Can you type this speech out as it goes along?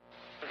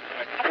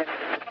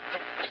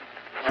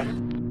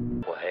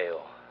Well,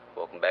 hell,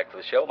 welcome back to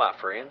the show, my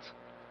friends.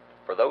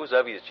 For those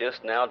of you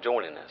just now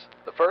joining us,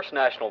 the First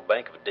National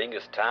Bank of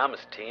Dingus time is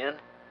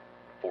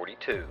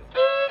 10:42.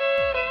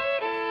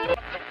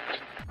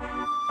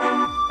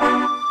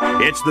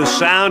 It's the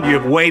sound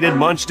you've waited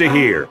months to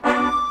hear.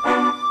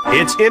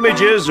 Its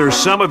images are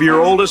some of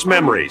your oldest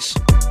memories.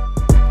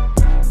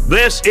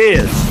 This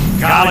is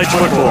college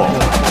football.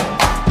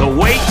 The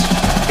wait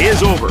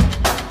is over.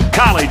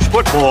 College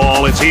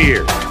football is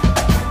here.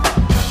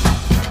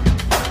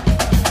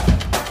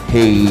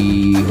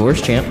 Hey,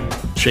 Horse Champ.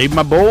 Shaved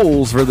my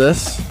bowls for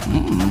this.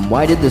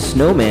 Why did the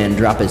snowman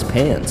drop his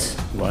pants?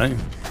 Why?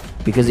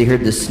 Because he heard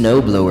the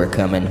snowblower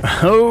coming.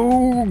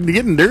 Oh,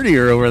 getting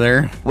dirtier over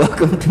there.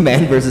 Welcome to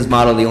Man vs.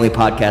 Model, the only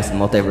podcast in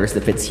the multiverse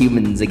that pits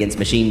humans against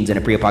machines in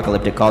a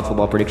pre-apocalyptic college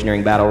football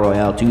predictionary battle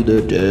royale to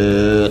the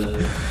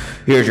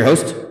death. Here's your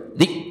host,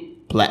 the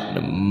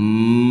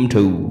Platinum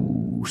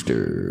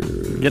Toaster.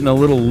 Getting a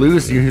little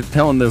loose. You're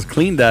telling those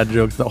clean dad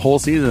jokes the whole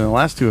season. The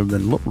last two have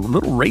been a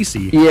little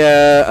racy.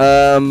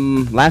 Yeah,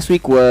 last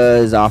week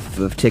was off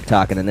of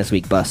TikTok, and then this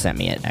week Bus sent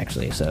me it,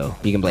 actually, so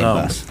you can blame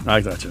Bus. I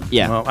got you.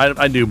 Yeah. Well,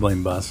 I do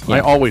blame Bus. Yeah. I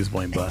always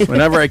blame Bus.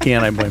 Whenever I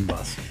can, I blame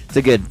Bus. That's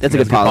a good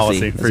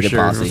policy. For That's a good sure.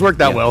 policy. It's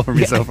worked out well for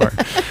me so far.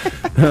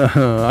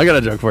 I got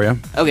a joke for you.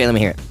 Okay, let me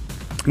hear it.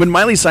 When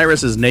Miley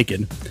Cyrus is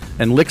naked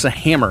and licks a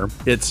hammer,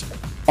 it's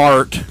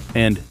art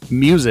and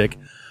music.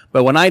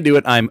 But when I do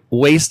it, I'm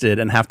wasted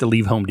and have to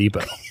leave Home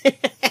Depot.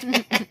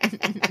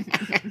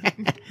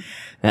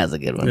 That's a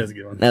good one. That's a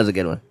good one. That was a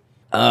good one.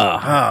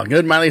 Oh,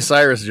 good Miley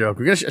Cyrus joke.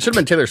 It should have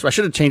been Taylor Swift. I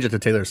should have changed it to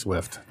Taylor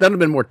Swift. That would have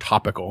been more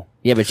topical.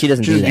 Yeah, but she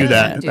doesn't She do doesn't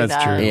that. do that. Do That's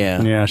that. true.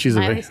 Yeah. She's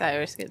a Miley big.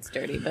 Cyrus gets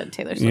dirty, but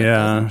Taylor Swift Yeah,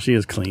 doesn't. she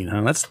is clean,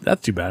 huh?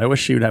 That's too bad. I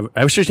wish she'd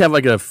have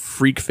like a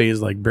freak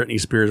phase like Britney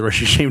Spears where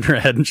she shaved her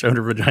head and showed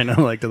her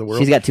vagina like to the world.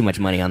 She's got too much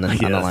money on the, yeah, on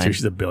the that's line. true.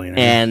 She's a billionaire.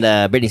 And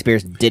Britney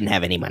Spears didn't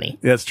have any money.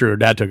 That's true. Her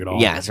dad took it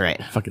all. Yeah, that's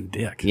right. Fucking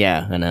dick.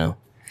 Yeah, I know.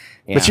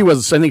 Yeah. But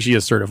I think she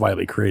is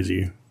certifiably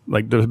crazy.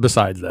 Like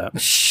besides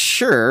that.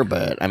 Sure,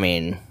 but I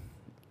mean,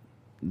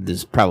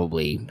 there's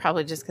probably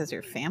Probably just because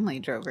your family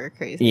drove her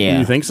crazy. yeah. Do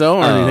you think so,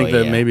 or do you Oh, think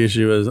that yeah. maybe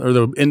she was, or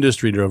the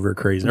industry drove her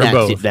crazy, or That's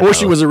both, it, or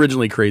she both. was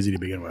originally crazy to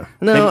begin with?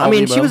 No, Maybe I all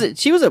mean the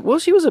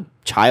she was a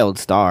child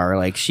star.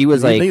 Like she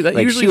was like, that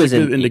like usually she was is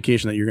a good in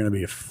indication that you're going to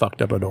be a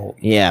fucked up adult,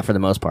 yeah, for the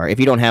most part. If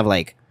you don't have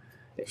like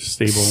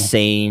stable.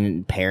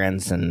 sane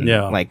parents and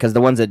Yeah. like because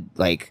the ones that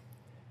like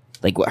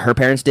what her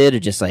parents did,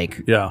 it just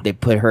like Yeah. they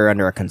put her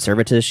under a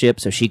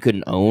conservatorship, so she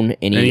couldn't own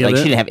Any of like it?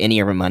 she didn't have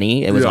any of her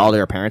money. It was Yeah. all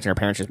their parents, and her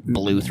parents just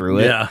blew through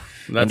it. Yeah,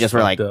 and that's just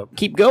were like, fucked up.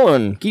 keep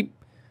going, keep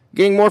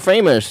getting more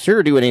famous.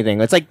 Sure, do anything.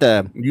 It's like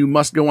You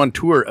must go on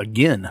tour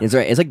again. it's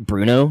like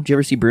Bruno. Did you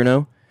ever see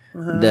Bruno?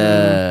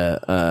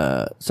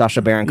 The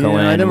Sacha Baron Yeah, I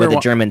Cohen never with the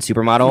wa- German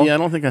supermodel. Yeah, I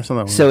don't think I saw that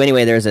one. So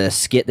anyway, there's a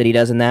skit that he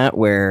does in that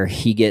where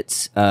he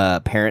gets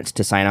parents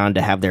to sign on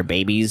to have their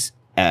babies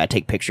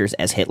take pictures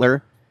as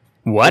Hitler.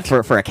 What?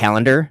 For a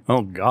calendar?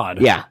 Oh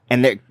God. Yeah,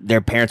 and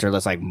their parents are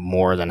just like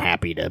more than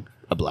happy to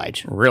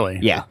oblige. Really?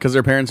 Yeah. Because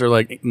their parents are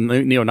like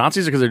neo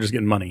Nazis, or because they're just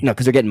getting money. No,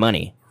 because they're getting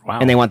money. Wow.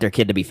 And they want their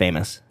kid to be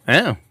famous.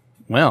 Oh,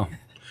 well.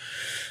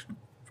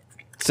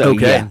 So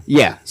Okay.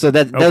 yeah. So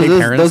that Okay,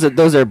 parents.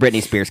 those are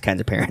Britney Spears kinds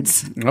of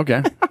parents.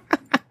 Okay.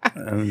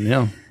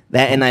 Yeah.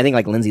 That and I think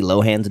like Lindsay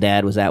Lohan's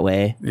dad was that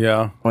way.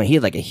 Yeah. Well, he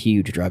had like a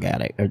huge drug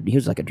addict. Or he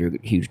was like a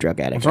huge drug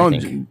addict. What's I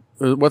wrong?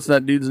 think. What's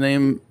that dude's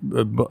name?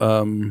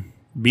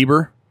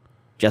 Bieber.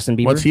 Justin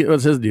Bieber.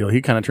 What's his deal?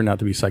 He kind of turned out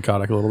to be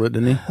psychotic a little bit,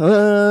 didn't he?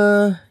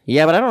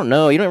 Yeah, but I don't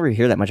know. You don't ever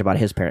hear that much about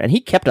his parents. And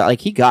he kept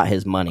he got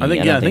his money. I think-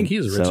 don't yeah, I think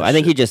he's rich So as I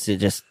think he shit.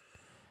 just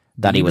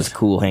thought he was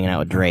cool hanging out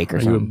with Drake or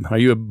something. Are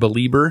you a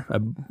believer?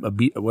 What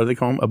do they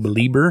call him? A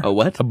believer? A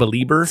what? A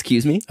believer?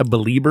 Excuse me? A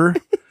believer?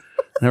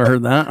 Never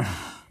heard that?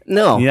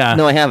 No. Yeah.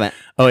 No, I haven't.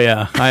 Oh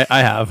yeah, I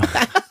have.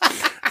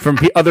 From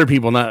other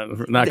people, not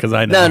because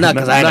I know. No, not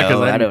because I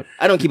Not know.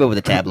 I don't keep up with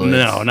the tabloids.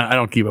 No, I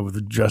don't keep up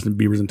with Justin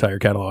Bieber's entire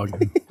catalog.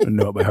 I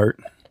know it by heart.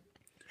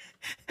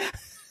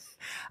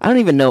 I don't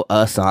even know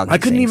a song. I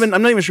couldn't even.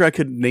 I'm not even sure I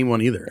could name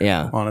one either.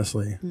 Yeah.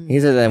 honestly.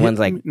 These are the ones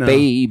like No.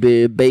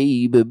 baby,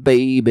 baby,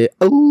 baby.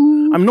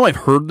 Oh. I know I've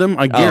heard them.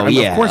 I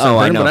guarantee. yeah. Of course, Oh, I've I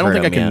heard them, know but I don't I've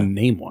think I heard can 'em,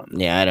 name one.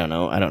 Yeah, I don't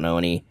know. I don't know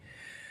any.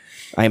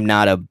 I'm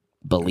not a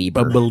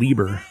believer. A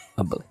believer.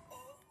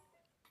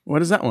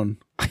 What is that one?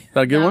 Is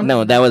that a good one?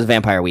 No, that was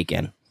Vampire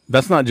Weekend.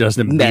 That's not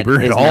Justin That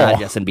Bieber is at all. not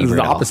Justin Bieber It's at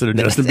the all. opposite of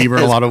Justin Bieber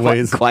in a lot of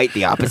ways. Quite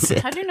the opposite.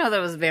 How'd you know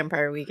that was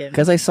Vampire Weekend?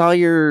 Because I saw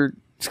your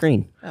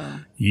screen.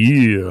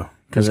 Yeah,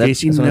 because that's-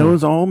 Casey that's what I-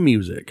 knows all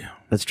music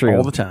That's true.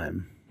 all the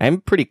time.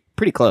 I'm pretty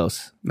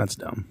close. That's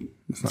dumb.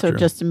 That's not So true.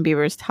 Justin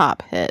Bieber's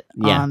top hit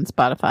Yeah. on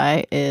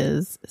Spotify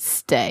is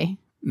 "Stay."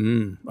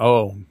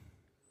 Oh,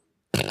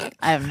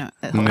 I have no.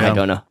 I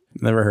don't know.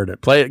 never heard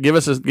it. Play it. Give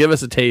us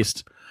a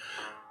taste.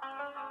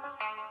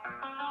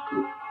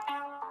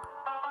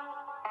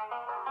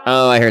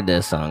 Oh, I heard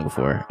this song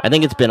before. I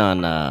think it's been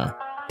on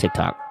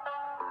TikTok.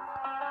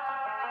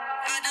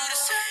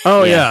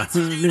 Oh yeah.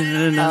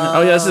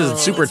 Oh yeah. This is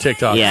super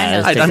TikTok. Yeah,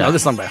 it's I know TikTok.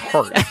 this song by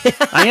heart.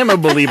 I am a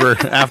believer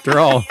after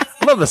all.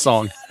 I love this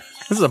song.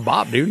 This is a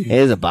bop, dude. It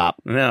is a bop.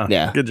 Yeah.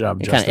 Yeah. Good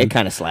job, It Justin.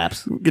 kind of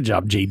slaps. Good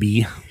job,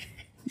 JB.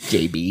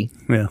 JB.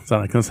 Yeah,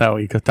 that's how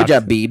we could Good talk.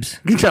 job,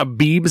 Beebs. Good job,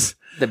 Beebs.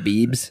 The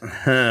Beebs.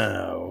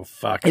 Oh,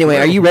 fuck. Anyway,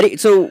 are you ready?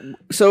 So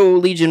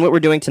Legion, what we're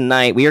doing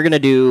tonight, we are going to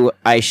do,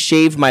 I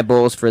shaved my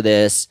bulls for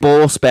this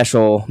bull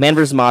special, Man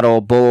vs.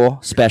 Model bull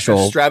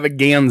special.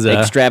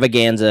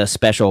 Extravaganza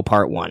special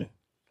part 1.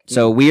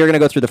 So we are going to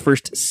go through the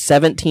first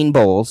 17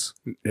 bulls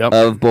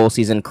of bull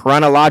season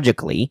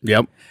chronologically.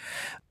 Yep.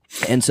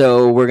 And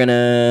so we're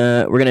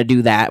gonna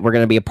do that. We're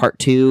gonna be a part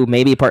 2,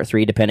 maybe a part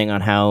 3, depending on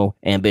how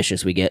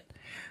ambitious we get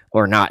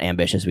or not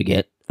ambitious we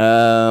get.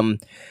 Bull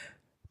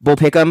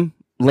Pick'em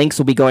links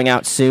will be going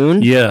out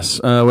soon. Yes,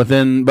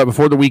 but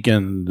before the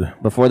weekend.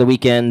 Before the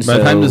weekend. By the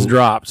so time this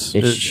drops,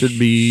 it should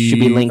be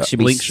links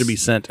should be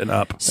sent and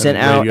up. sent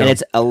out, and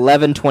it's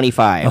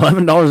 $11.25.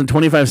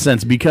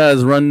 $11.25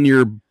 because run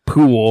your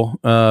pool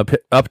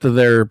up to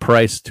their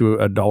price to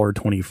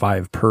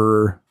 $1.25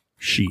 per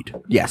sheet.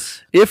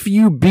 Yes. If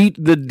you beat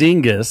the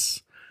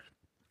Dingus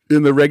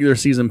in the regular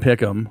season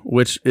pick'em,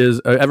 which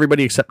is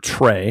everybody except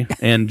Trey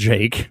and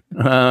Jake,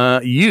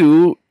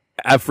 you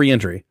have free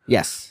entry.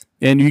 Yes.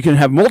 And you can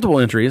have multiple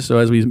entries. So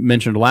as we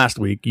mentioned last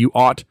week, you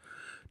ought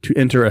to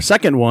enter a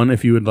second one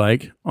if you would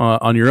like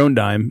on your own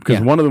dime, because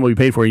one of them will be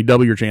paid for. You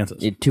double your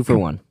chances. 2 for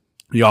 1.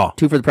 Yeah.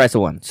 2 for the price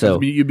of 1. So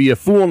you'd be a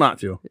fool not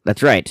to.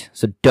 that's right.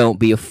 So don't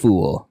be a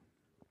fool.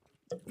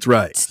 That's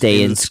right.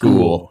 Stay in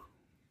school.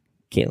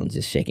 Caitlin's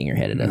just shaking her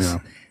head at us. Yeah.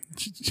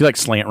 She likes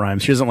slant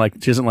rhymes. She doesn't like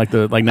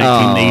the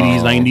 1980s,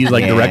 90s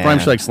direct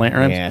rhymes. She likes slant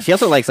rhymes. Yeah. She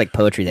also likes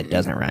poetry that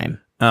doesn't rhyme.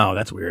 Oh,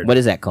 that's weird. What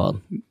is that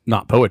called?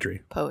 Not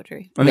poetry.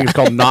 Poetry. I think it's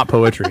called not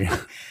poetry.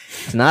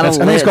 It's not I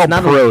think it's called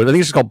prose. I think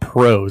it's just called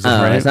prose.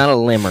 Right? It's not a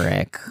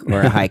limerick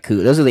or a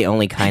haiku. Those are the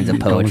only kinds of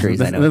poetry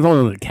I know. Those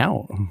don't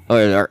count.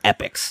 Or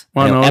epics.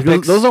 Well, You know, no,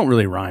 epics. those don't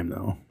really rhyme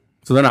though.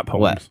 So they're not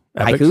poems. What?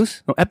 Epics?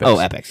 Haikus? No, epics. Oh,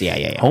 epics.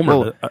 Yeah. Homer,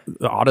 Well,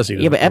 the Odyssey.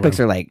 yeah, but doesn't epics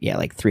poem. are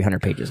like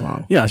 300 pages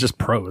long. Yeah, it's just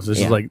prose. This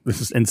Yeah.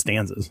 this is in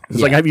stanzas. It's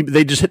Yeah. like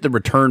they just hit the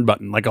return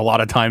button a lot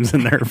of times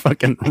in their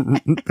fucking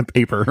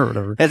paper or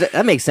whatever.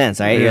 That makes sense,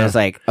 right? Yeah. It's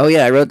like, oh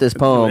yeah, I wrote this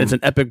poem. It's an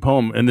epic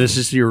poem, and it's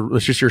just your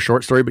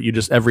short story. But you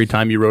just every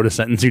time you wrote a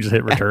sentence, you just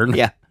hit return.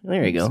 Yeah,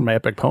 there you go. It's my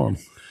epic poem.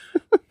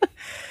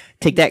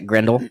 Take that,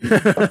 Grendel.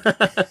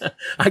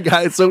 I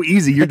got it so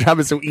easy. Your job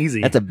is so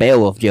easy. That's a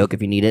Beowulf joke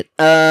if you need it.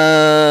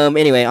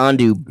 Anyway, on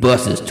to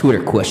Bus's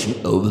Twitter question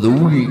of the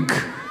week.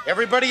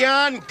 Everybody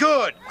on?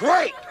 Good.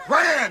 Great.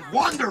 Grand.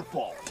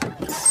 Wonderful.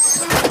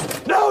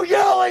 No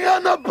yelling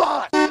on the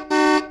bus.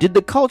 Did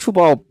the college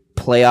football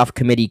playoff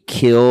committee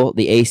kill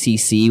the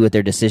ACC with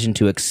their decision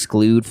to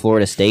exclude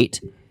Florida State?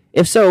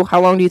 If so, how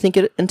long do you think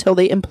until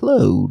they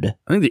implode?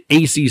 I think the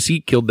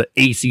ACC killed the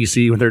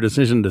ACC with their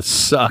decision to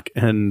suck,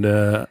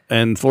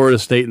 and Florida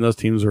State and those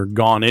teams are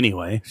gone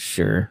anyway.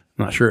 Sure.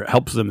 I'm not sure it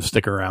helps them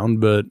stick around,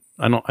 but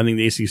I think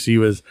the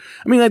ACC was.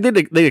 I mean,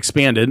 they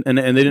expanded, and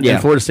they didn't. Yeah.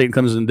 And Florida State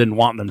comes and didn't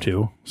want them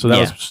to, so that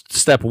Yeah. was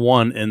step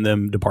one in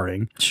them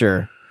departing.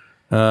 Sure.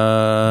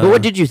 But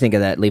what did you think of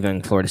that,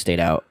 leaving Florida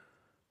State out?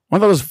 I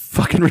thought it was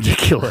fucking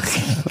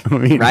ridiculous. I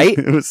mean, Right?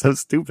 It was so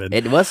stupid.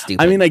 It was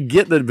stupid. I mean, I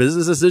get the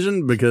business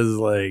decision because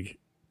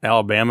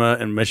Alabama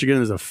and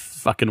Michigan is a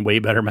fucking way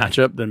better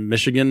matchup than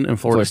Michigan and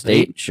Florida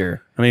State.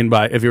 Sure. I mean,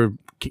 if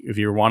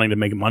you're wanting to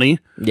make money,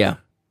 Yeah.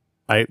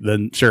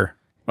 then sure,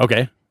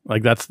 okay,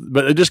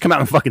 but just come out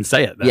and fucking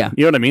say it. Then. Yeah.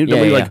 You know what I mean? Yeah,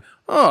 Don't be yeah. like,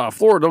 oh,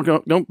 Florida,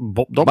 don't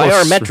By blow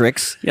our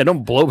metrics. Yeah,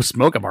 don't blow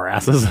smoke up our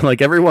asses.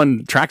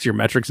 Everyone tracks your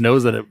metrics,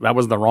 knows that that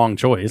was the wrong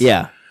choice.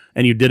 Yeah.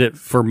 And you did it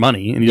for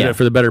money, and you did it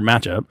for the better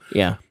matchup.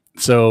 Yeah.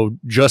 So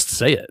just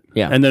say it.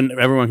 Yeah. And then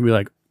everyone can be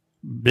like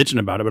bitching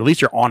about it, but at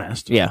least you're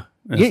honest. Yeah.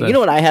 And You so- know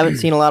what I haven't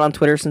seen a lot on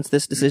Twitter since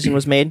this decision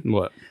was made?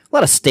 What? A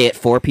lot of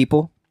stay-at-4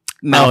 people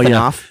mouthing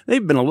off.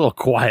 They've been a little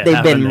quiet. They've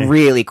haven't been they?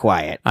 really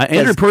quiet.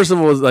 Andrew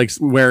Percival was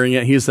wearing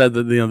it. He said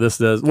that this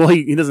does well.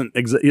 He doesn't.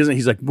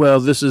 He's like,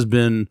 well, this has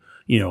been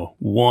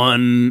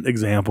one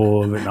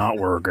example of it not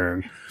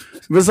working.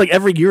 But it's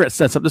every year it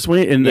sets up this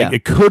way, and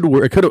it could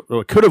work.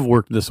 It could have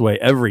worked this way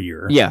every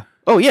year. Yeah.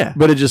 Oh yeah.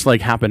 But it just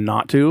happened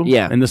not to.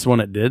 Yeah. And this one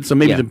it did. So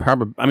maybe Yeah. the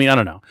probably. I mean, I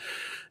don't know.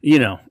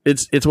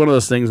 It's one of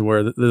those things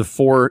where the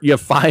four, you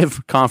have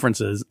 5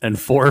 conferences and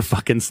 4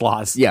 fucking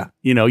slots. Yeah.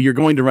 You're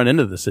going to run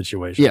into this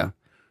situation. Yeah.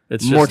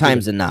 It's More just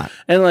times than not.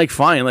 And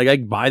fine, I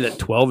buy that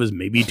 12 is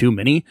maybe too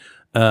many.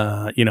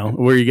 Where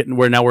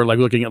now we're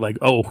looking at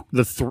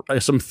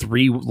some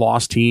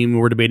 3-loss team.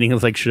 We're debating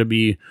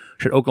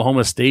should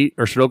Oklahoma State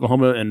or should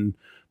Oklahoma and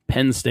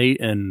Penn State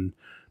and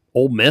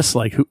Ole Miss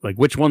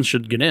which ones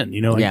should get in?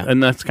 Yeah.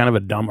 And that's kind of a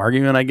dumb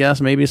argument, I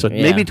guess. Maybe so.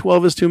 Yeah. Maybe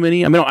 12 is too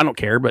many. I mean, I don't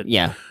care, but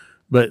Yeah.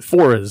 but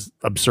 4 is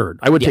absurd.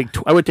 I would take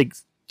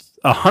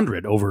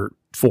 100 over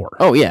 4.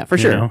 Oh yeah, for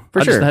sure.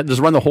 For sure.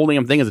 Just run the whole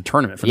damn thing as a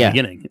tournament from Yeah. the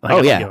beginning. Oh, I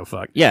don't yeah. give a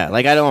fuck. Yeah,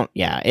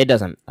 it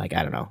doesn't, I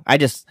don't know. I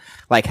just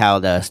like how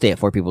the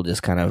stay-at-4 people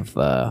just kind of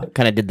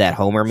did that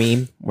Homer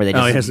meme where they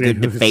just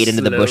fade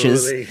into the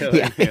bushes. Slowly,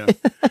 Yeah.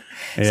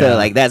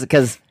 So that's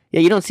because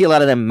you don't see a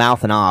lot of them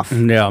mouthing off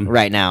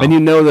right now. And you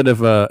know that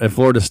if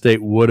Florida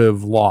State would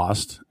have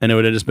lost and it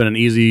would have just been an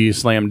easy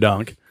slam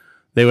dunk,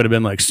 they would have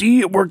been like, "See,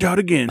 it worked out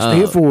again.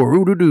 Stay at 4.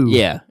 Ooh-doo-doo."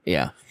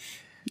 Yeah.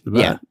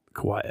 But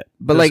quiet.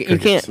 But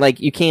Just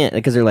you can't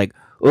because they're like,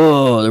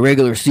 oh, the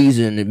regular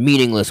season is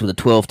meaningless with a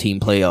 12-team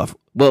playoff.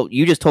 Well,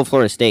 you just told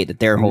Florida State that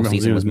their whole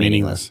season was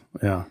meaningless.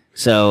 Yeah.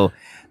 So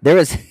there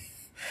was.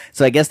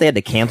 So I guess they had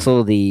to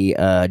cancel the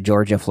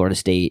Georgia Florida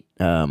State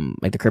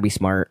like the Kirby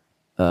Smart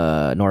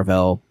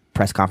Norvell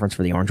press conference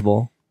for the Orange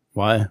Bowl.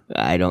 Why?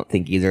 I don't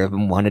think either of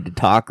them wanted to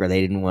talk, or they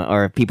didn't want,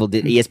 or people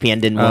did. ESPN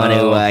didn't want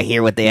to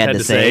hear what they had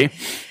to say.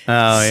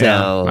 Oh,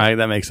 So- yeah,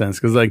 that makes sense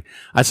because like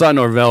I saw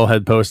Norvell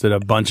had posted a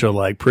bunch of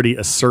like pretty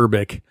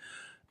acerbic,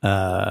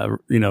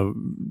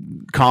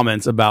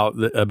 comments about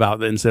the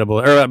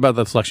NCAA or about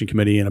the selection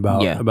committee and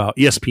about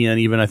ESPN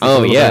even. I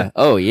think.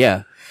 Oh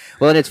yeah.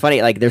 Well, and it's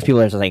funny. Like, there's people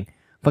that are like,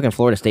 fucking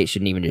Florida State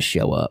shouldn't even just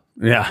show up.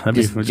 Yeah,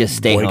 Just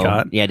stay boycott.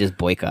 home. Yeah, just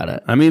boycott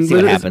it. I mean, See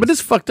what but happens.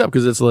 it's fucked up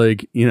because it's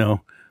like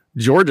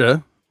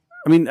Georgia.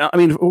 I mean,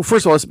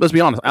 first of all, let's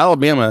be honest.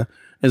 Alabama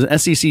is an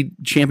SEC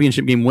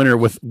championship game winner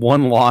with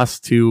one loss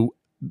to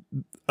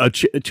a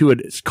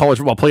college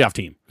football playoff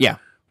team. Yeah.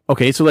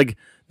 Okay, so like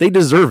they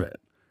deserve it,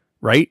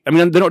 right? I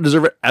mean, they don't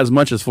deserve it as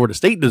much as Florida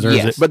State deserves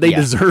Yes, it, but they yeah.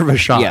 deserve a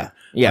shot. Yeah.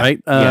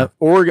 Right. Yeah.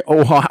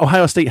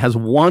 Ohio State has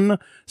one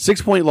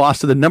 6-point loss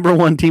to the number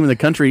 1 team in the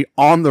country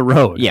on the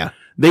road. Yeah.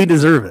 They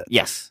deserve it.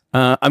 Yes.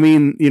 I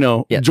mean,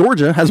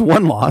 Georgia has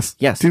one loss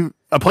Yes. to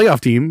a playoff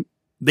team.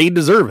 They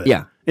deserve it.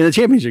 Yeah. In the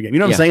championship game. You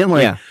know what I'm saying?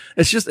 Like, Yeah.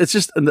 it's just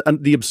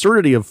the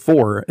absurdity of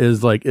 4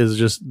 is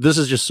just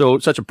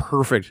such a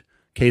perfect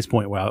case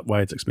point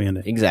why it's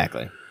expanding.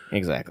 Exactly.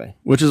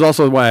 Which is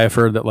also why I've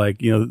heard that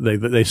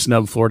they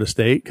snub Florida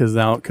State because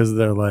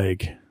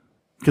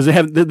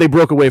they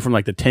broke away from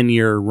like the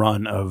 10-year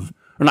run of,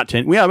 or not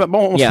 10, but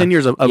almost 10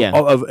 years of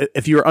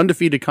if you're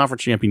undefeated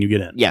conference champion, you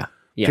get in. Yeah.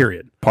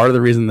 Period. Part of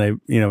the reason they,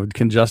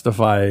 can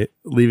justify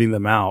leaving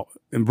them out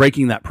and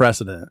breaking that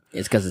precedent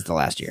It's because it's the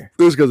last year.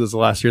 is because it's the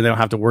last year. They don't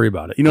have to worry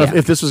about it.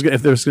 If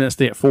they're going to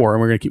stay at 4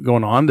 and we're going to keep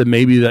going on, then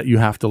maybe that you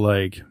have to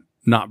like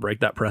not break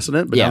that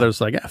precedent. But now they're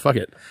just like, fuck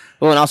it.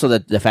 Well, and also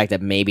the fact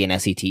that maybe an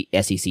SEC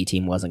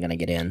team wasn't going to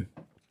get in.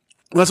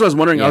 Well, that's what I was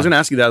wondering. I was going to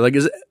ask you that. Like,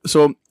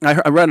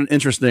 I read an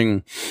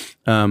interesting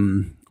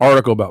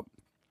article about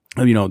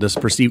this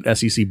perceived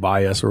SEC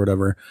bias or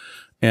whatever.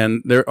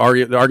 And the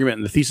argument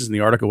and the thesis in the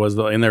article was,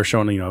 and they're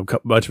showing a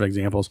bunch of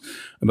examples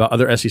about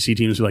other SEC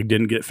teams who like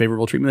didn't get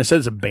favorable treatment. They said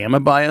it's a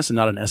Bama bias and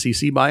not an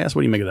SEC bias.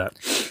 What do you make of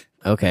that?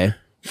 Okay,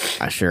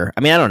 sure. I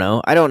mean, I don't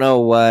know. I don't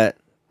know.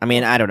 I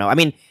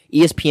mean,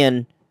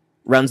 ESPN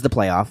runs the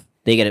playoff.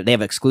 They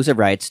have exclusive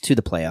rights to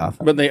the playoff.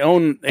 But they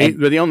own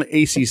the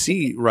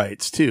ACC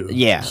rights too.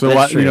 Yeah, So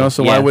that's why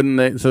true. why wouldn't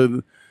they?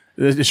 So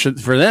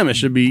for them it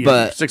should be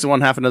But 6 of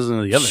one, half a dozen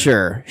of the other.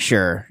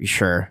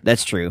 Sure.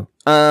 That's true.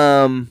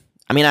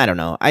 I mean, I don't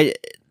know.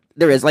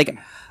 There is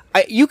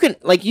you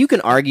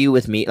can argue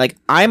with me. Like,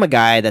 I'm a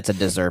guy that's a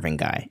deserving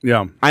guy.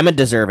 Yeah. I'm a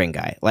deserving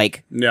guy.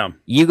 Like, Yeah.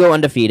 you go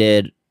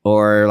undefeated,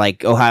 or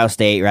like Ohio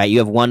State, right? You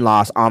have one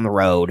loss on the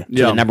road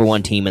to the number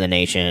 1 team in the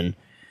nation.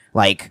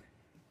 Like,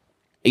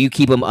 you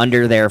keep them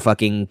under their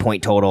fucking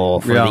point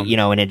total for and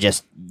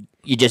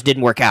you just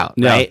didn't work out,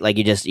 right? Like,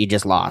 you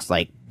just lost,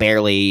 like,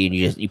 barely, and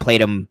you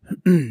played them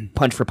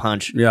punch for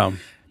punch. Yeah.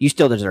 You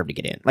still deserve to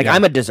get in. Like,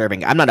 I'm a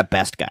deserving. I'm not a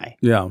best guy.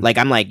 Yeah. Like,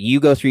 I'm like, you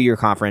go through your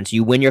conference,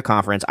 you win your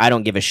conference. I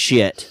don't give a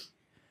shit,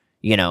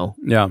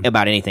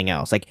 about anything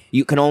else. Like,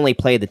 you can only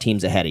play the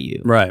teams ahead of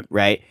you. Right.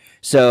 Right.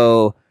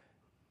 So,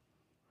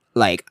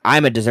 like,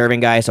 I'm a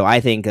deserving guy. So I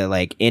think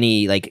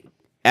that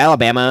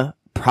Alabama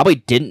probably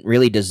didn't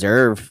really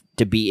deserve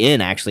to be in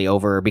actually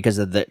because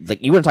of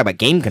you want to talk about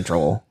game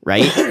control,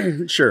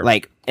 right? Sure.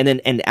 Like,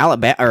 and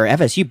Alabama or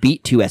FSU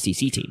beat 2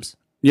 SEC teams.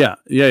 Yeah.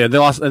 They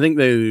lost. I think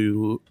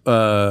the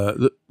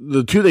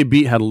 2 they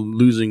beat had a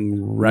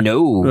losing record.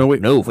 No,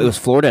 it was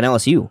Florida and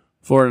LSU.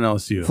 Florida and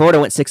LSU. Florida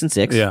went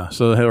 6-6. Yeah,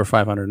 so they were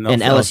 500.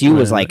 And LSU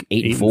was like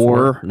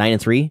 8-4,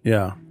 9-3.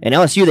 Yeah. And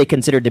LSU they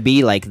considered to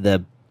be like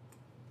the,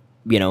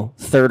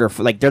 third or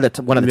they're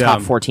one of the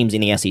top 4 teams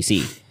in the SEC.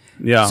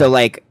 Yeah. So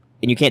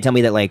and you can't tell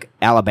me that like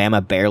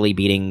Alabama barely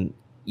beating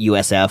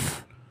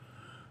USF.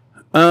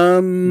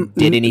 Did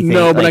anything?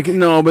 No, but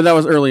but that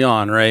was early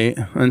on, right?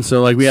 And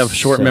so we have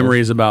short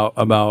memories about.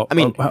 I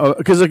mean,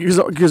 because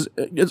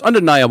it's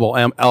undeniable.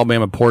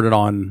 Alabama poured it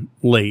on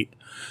late,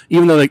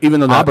 even though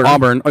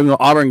that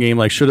Auburn game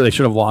they should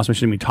have lost. We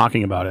shouldn't be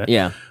talking about it.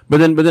 Yeah. But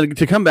then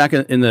to come back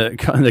in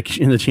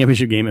the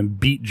championship game and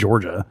beat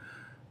Georgia,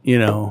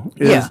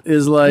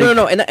 is like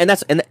no,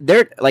 and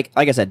they're like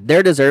I said,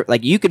 they're deserve.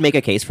 Like, you could make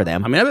a case for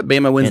them. I mean, I bet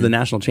Bama wins the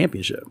national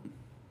championship.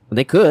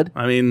 They could.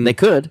 I mean, they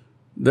could.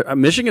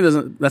 Michigan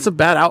doesn't. That's a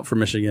bad out for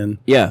Michigan.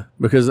 Yeah,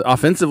 because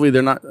offensively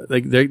they're not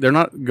they're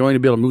not going to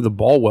be able to move the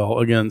ball well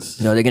against.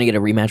 No, they're going to get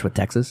a rematch with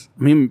Texas.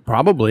 I mean,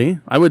 probably.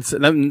 I would say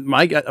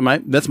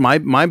that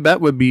my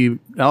bet would be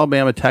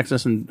Alabama,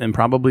 Texas, and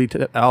probably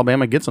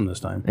Alabama gets them this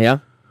time. Yeah,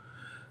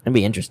 It'd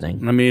be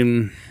interesting. I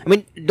mean,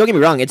 don't get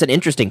me wrong. It's an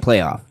interesting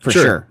playoff for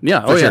sure.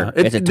 Yeah. For Oh, sure. yeah.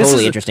 It's a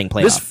totally interesting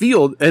playoff. This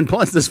field, and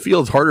plus this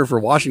field's harder for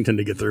Washington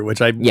to get through,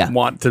 which I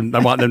want them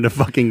to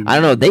fucking. I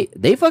don't know.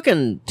 They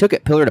fucking took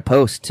it pillar to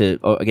post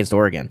against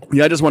Oregon.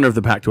 Yeah, I just wonder if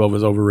the Pac-12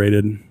 was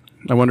overrated.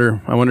 I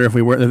wonder if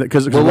we were,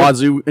 because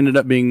Wazoo ended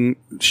up being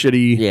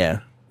shitty.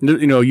 Yeah.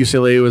 You know,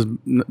 UCLA was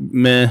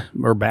meh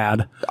or bad.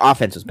 The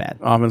offense was bad.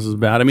 Offense was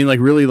bad. I mean,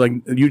 like really, like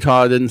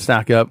Utah didn't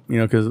stack up. You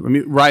know, because I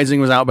mean, Rising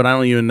was out, but I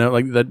don't even know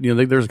like that. You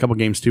know, there's a couple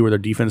games too where their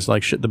defense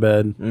like shit the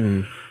bed.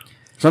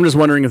 So I'm just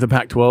wondering if the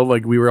Pac-12,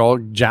 like we were all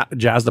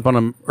jazzed up on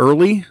them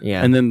early,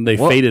 and then they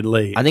faded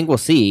late. I think we'll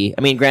see.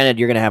 I mean, granted,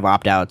 you're gonna have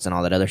opt-outs and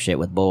all that other shit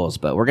with bowls,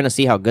 but we're gonna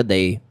see how good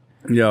they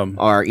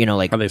are. You know,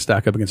 like how they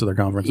stack up against other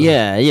conferences.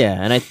 Yeah,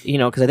 and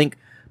because I think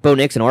Bo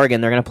Nix and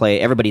Oregon, they're going to play.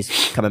 Everybody's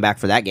coming back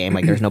for that game.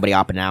 Like, there's nobody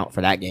opting out for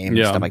that game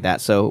and stuff like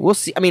that. So we'll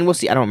see. I mean, we'll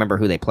see. I don't remember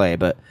who they play,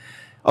 but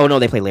no,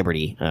 they play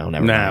Liberty. Oh,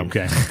 never mind.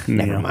 Okay,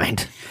 never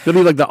mind.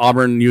 It'll be like the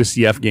Auburn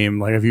UCF game,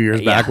 like a few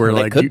years back, where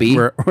like could be,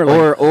 or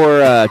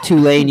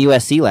Tulane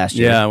USC last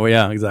year. Yeah, well,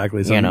 yeah,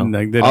 exactly. So,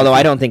 although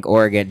I don't think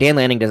Oregon, Dan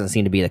Lanning doesn't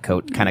seem to be the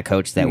kind of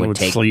coach that would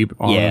take sleep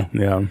on.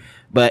 Yeah.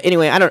 But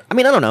anyway, I don't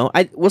know.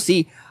 We'll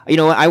see. You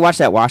know, I watched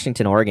that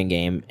Washington Oregon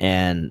game,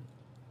 and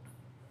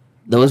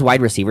those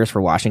wide receivers for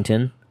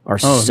Washington are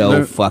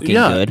so fucking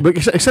good.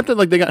 But except that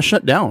like they got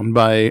shut down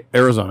by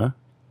Arizona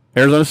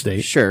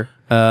State. Sure.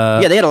 They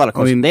had a lot of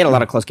close. They had a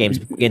lot of close games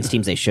against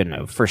teams they shouldn't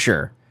have, for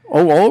sure.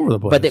 Oh, all over the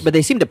place. But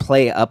they seem to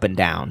play up and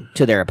down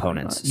to their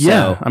opponents.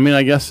 Yeah, I mean,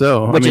 I guess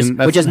so. Which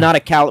is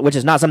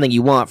not something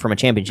you want from a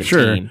championship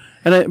team.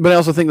 But I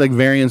also think like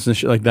variance and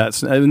shit like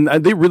that. And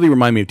they really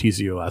remind me of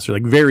TCU last year,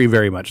 like very,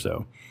 very much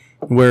so.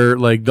 Where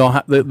like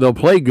they'll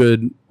play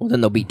good. Well, then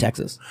they'll beat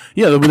Texas.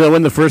 Yeah, they'll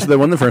win the first. They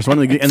won the first one,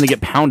 and they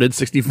get pounded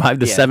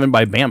 65-7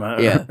 by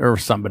Bama or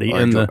somebody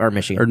or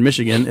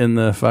Michigan in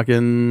the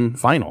fucking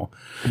final.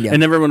 Yeah.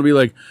 And everyone will be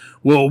like,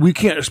 "Well, we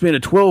can't expand to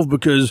 12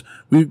 because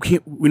we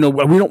can't. We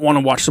don't want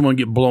to watch someone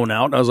get blown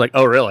out." And I was like,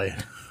 "Oh, really?"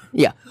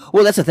 Yeah.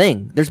 Well, that's the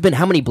thing. There's been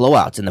how many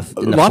blowouts in the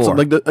lots four?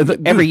 Of like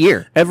every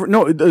year.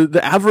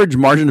 The average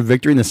margin of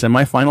victory in the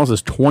semifinals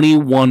is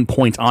 21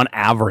 points on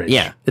average.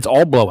 Yeah, it's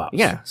all blowouts.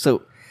 Yeah.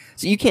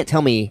 So you can't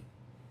tell me,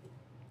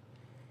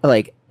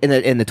 like in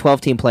the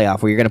 12-team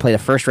playoff where you're going to play the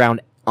first round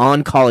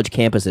on college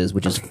campuses,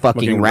 which is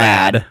fucking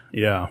rad.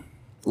 Yeah,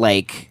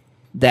 like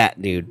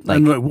that, dude.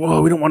 Like,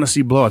 whoa, we don't want to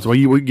see blowouts. Well,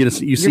 you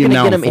see them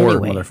now in four,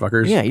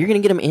 motherfuckers. Yeah, you're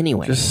going to get them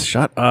anyway. Just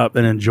shut up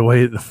and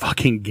enjoy the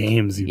fucking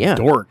games, you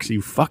dorks.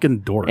 You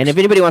fucking dorks. And if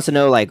anybody wants to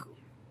know, like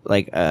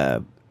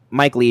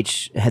Mike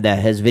Leach had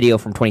his video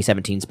from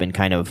 2017's been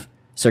kind of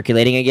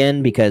circulating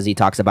again because he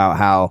talks about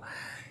how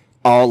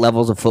all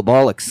levels of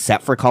football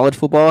except for college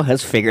football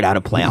has figured out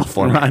a playoff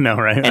format. I know,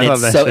 right? And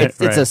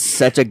it's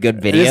such a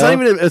good video. It's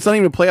not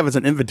even a playoff. It's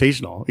an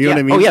invitational. You know what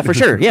I mean? Oh yeah, for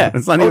sure. Yeah,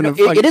 it's not even.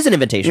 It is an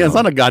invitational. Yeah, it's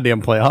not a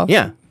goddamn playoff.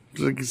 Yeah,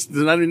 it's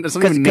not even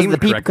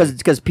named correctly.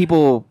 Because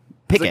people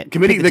pick it.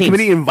 The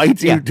committee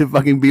invites you to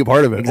fucking be a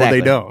part of it. Exactly.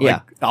 Well, they don't.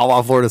 Yeah, like, a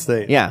la Florida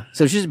State. Yeah,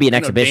 so it should just be an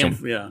exhibition.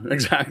 Yeah,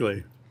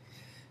 exactly.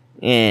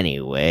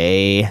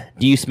 Anyway,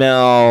 do you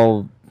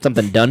smell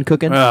something done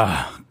cooking?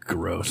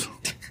 Gross.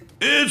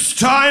 It's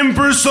time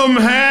for some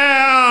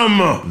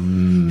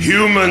ham!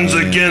 Humans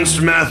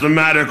against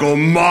mathematical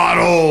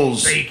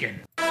models!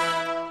 Bacon.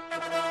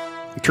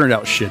 It turned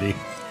out shitty.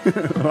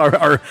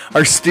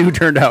 our stew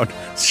turned out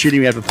shitty.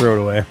 We have to throw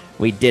it away.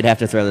 We did have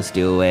to throw the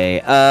stew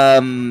away.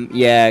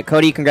 Yeah,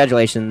 Cody,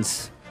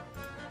 congratulations.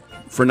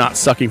 For not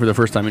sucking for the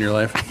first time in your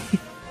life.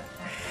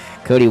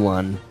 Cody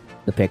won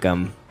the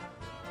pick'em.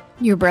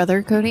 Your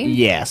brother, Cody?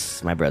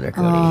 Yes, my brother,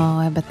 Cody. Oh,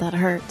 I bet that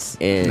hurts.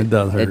 It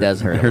does hurt. It does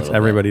hurt. It hurts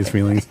everybody's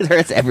feelings. It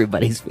hurts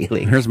everybody's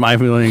feelings. It hurts my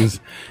feelings,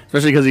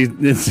 especially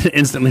because he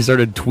instantly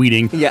started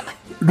tweeting. Yeah.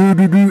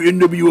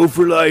 NWO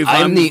for life.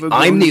 I'm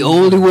the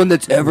only one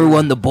that's ever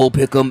won the bowl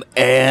pick'em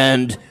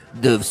and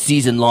the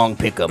season long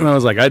pick'em. And I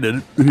was like, I did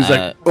it. He's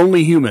like,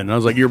 only human. I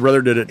was like, your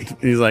brother did it.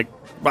 And he's like,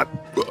 but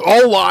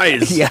all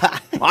lies. Yeah.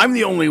 I'm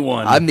the only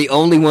one. I'm the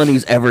only one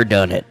who's ever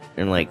done it.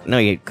 And like, no,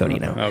 you, Cody,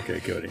 no.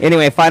 Okay, Cody.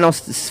 Anyway, final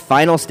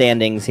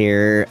standings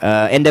here.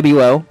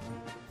 NWO,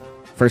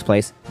 first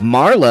place.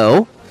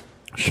 Marlowe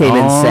came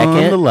in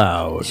second.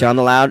 Sean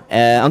the Loud.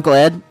 Uncle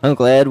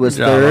Ed was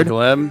third.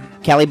 Uncle Ed.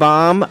 Cali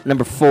Bomb,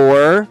 number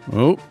 4.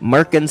 Oh.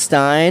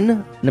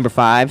 Merkenstein, number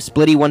 5.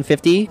 Splitty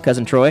 150,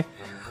 Cousin Troy.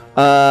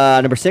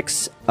 Number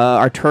 6.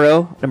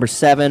 Arturo, number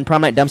 7.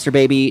 Prom Night Dumpster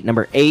Baby,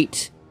 number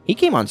 8. He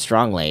came on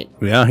strong late.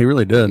 Yeah, he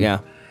really did. Yeah.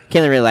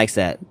 Kayla really likes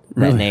that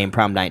name,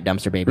 Prom Night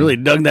Dumpster Baby. Really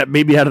dug that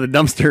baby out of the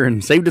dumpster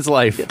and saved its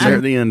life there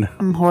at the end.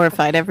 I'm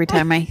horrified every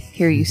time I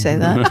hear you say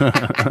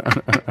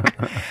that.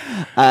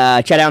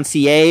 Chatdown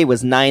CA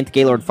was 9th.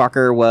 Gaylord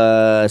Fokker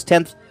was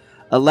 10th.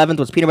 11th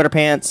was Peanut Butter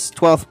Pants.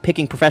 12th,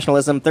 Picking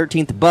Professionalism.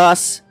 13th,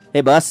 Bus.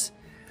 Hey, Bus.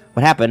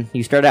 What happened?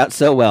 You started out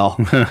so well.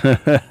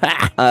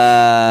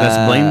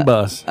 That's blame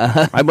Bus.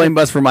 I blame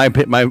Bus for my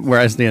where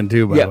I stand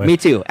too. By the way, me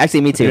too.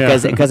 Actually, me too.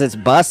 Because it's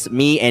Bus,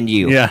 me, and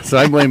you. Yeah, so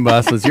I blame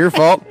Bus. It's your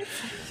fault.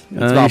 You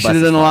should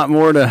have done a lot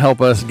more to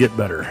help us get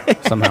better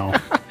somehow.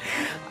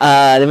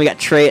 Then we got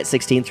Trey at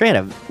 16. Trey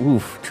had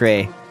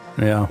Trey.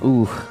 Yeah.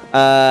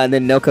 And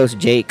then No Coast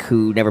Jake,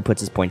 who never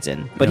puts his points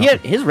in. But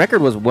his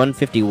record was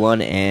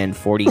 151 and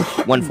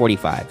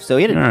 145. So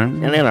he had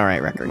an all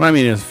right record. Well, I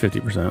mean, it's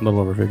 50%, a little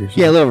over 50%.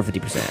 Yeah, a little over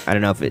 50%. I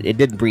don't know if it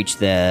didn't breach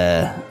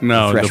the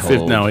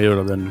threshold. No, it would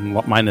have been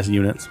minus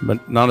units,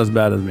 but not as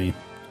bad as me.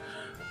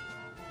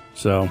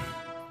 So,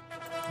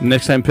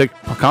 next time pick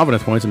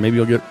confidence points, and maybe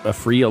you'll get a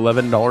free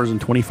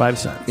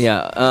 $11.25.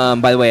 Yeah.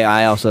 By the way,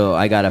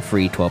 I got a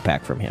free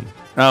 12-pack from him.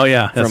 Oh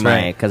yeah, that's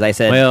right. Because I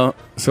said, well,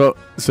 so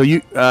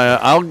you,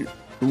 I'll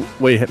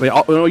wait. You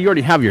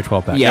already have your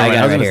 12-pack. Yeah, I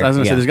got it right here. I was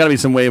gonna say there's got to be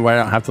some way where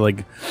I don't have to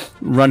like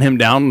run him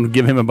down and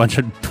give him a bunch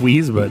of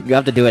tweez, but you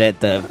have to do it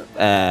at the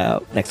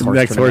next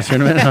horse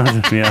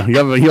tournament. Yeah,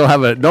 you'll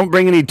have a. Don't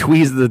bring any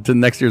tweez to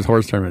next year's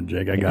horse tournament,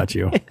 Jake. I got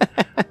you.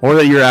 Or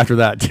the year after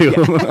that too.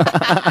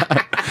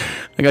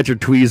 I got your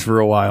tweez for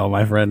a while,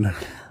 my friend.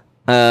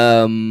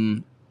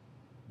 You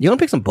want to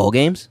pick some bowl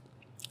games?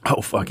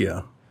 Oh fuck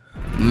yeah.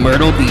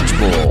 Myrtle Beach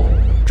Bowl,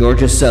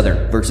 Georgia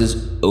Southern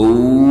versus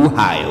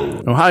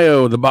Ohio.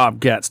 Ohio, the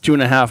Bobcats,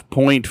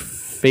 2.5-point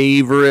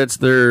favorites.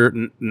 They're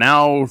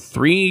now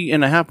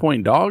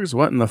 3.5-point dogs.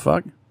 What in the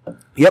fuck?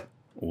 Yep.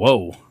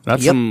 Whoa,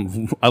 that's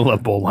some. I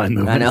love bowl line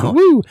movement. I know.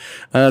 Woo.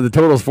 The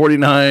total is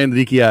 49.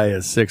 The DKI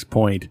is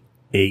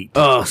 6.8.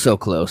 Oh, so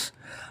close.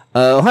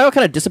 Ohio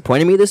kind of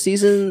disappointed me this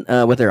season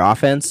with their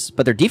offense,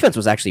 but their defense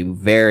was actually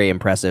very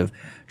impressive.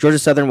 Georgia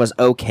Southern was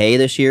okay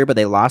this year, but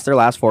they lost their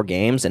last 4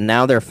 games, and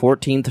now their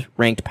 14th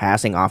ranked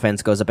passing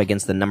offense goes up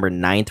against the number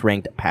 9th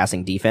ranked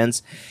passing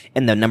defense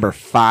and the number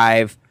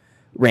 5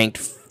 ranked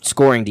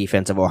scoring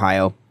defense of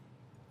Ohio.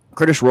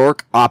 Curtis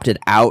Rourke opted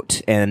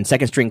out, and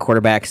second string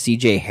quarterback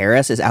CJ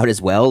Harris is out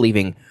as well,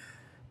 leaving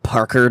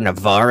Parker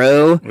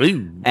Navarro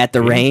at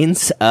the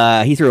reins.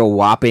 He threw a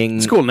whopping...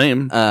 It's a cool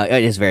name.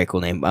 It is a very cool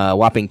name.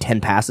 Whopping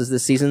 10 passes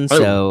this season,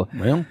 so it's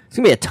well. going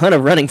to be a ton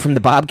of running from the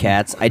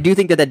Bobcats. I do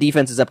think that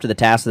defense is up to the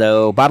task,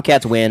 though.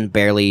 Bobcats win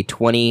barely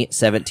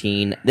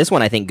 20-17. This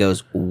one, I think,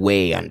 goes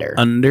way under.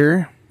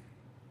 Under?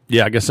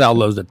 Yeah, I guess Sal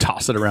loves to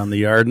toss it around the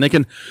yard, and they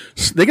can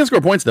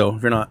score points though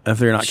if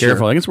they're not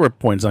careful. They can score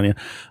points on you.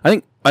 I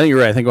think you're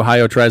right. I think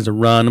Ohio tries to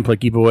run and play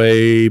keep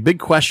away. Big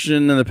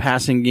question in the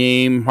passing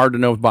game. Hard to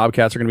know if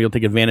Bobcats are going to be able to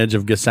take advantage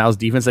of Gasau's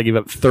defense. They gave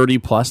up 30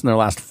 plus in their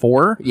last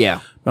 4. Yeah,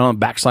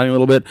 backsliding a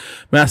little bit.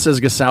 Math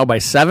says Gasau by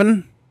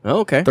 7. Oh,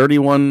 okay,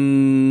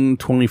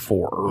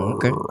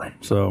 31-24. Okay,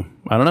 so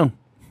I don't know.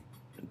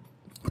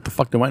 What the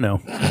fuck do I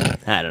know?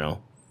 I don't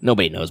know.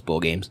 Nobody knows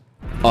bowl games.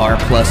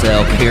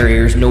 R+L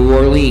Carriers New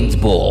Orleans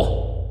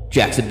Bowl,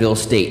 Jacksonville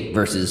State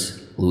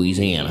versus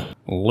Louisiana.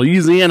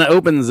 Louisiana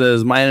opens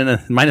as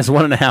minus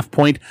 1.5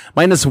 point,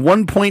 minus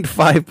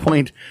 1.5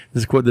 point.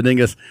 This is quote the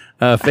Dingus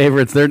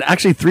favorites. They're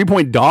actually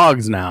 3-point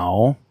dogs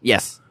now.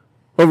 Yes.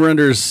 Over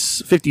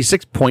unders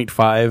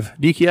 56.5.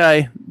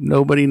 DKI,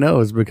 nobody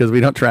knows because we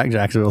don't track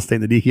Jacksonville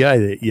State in the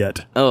DKI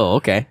yet. Oh,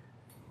 okay.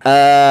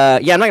 Yeah,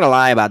 I'm not going to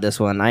lie about this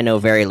one. I know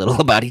very little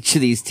about each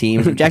of these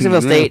teams.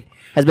 Jacksonville State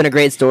has been a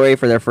great story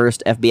for their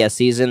first FBS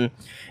season,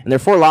 and their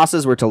 4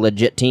 losses were to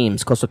legit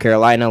teams: Coastal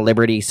Carolina,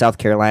 Liberty, South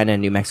Carolina,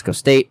 and New Mexico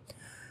State.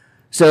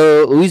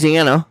 So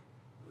Louisiana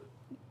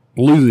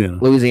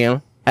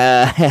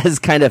has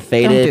kind of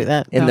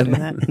faded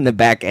in the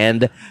back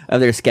end of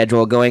their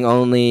schedule, winning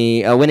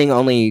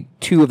only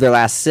 2 of their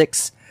last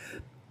 6.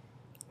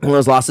 One of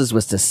those losses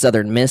was to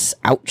Southern Miss.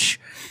 Ouch.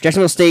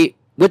 Jacksonville State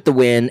with the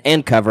win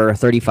and cover,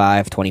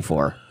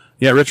 35-24.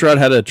 Yeah, Rich Rod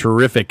had a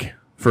terrific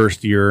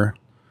first year.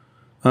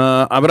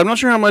 But I'm not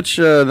sure how much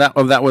that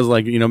was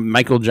like,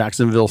 Michael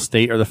Jacksonville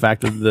State, or the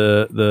fact that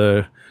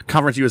the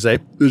Conference USA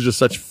was just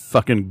such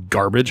fucking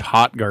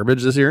hot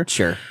garbage this year.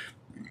 Sure.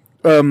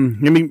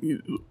 Louisiana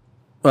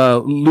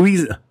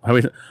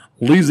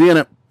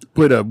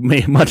played a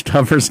much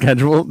tougher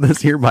schedule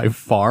this year by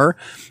far.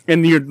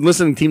 And you're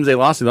listening to teams they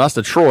lost. They lost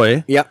to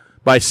Troy. Yep.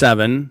 By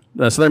 7.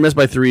 Southern Miss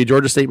by 3.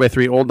 Georgia State by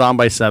 3. Old Dom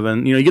by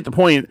 7. You get the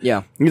point.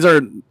 Yeah. These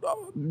are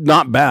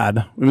not bad.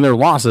 I mean, they're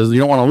losses.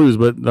 You don't want to lose,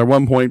 but they're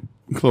 1-point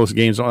close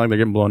games. Don't like they're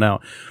getting blown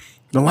out.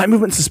 The line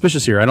movement's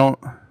suspicious here. I don't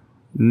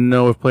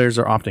know if players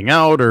are opting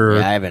out or.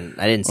 Yeah, I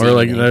didn't see.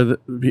 Or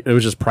it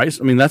was just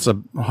price. I mean, that's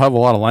a hell of a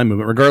lot of line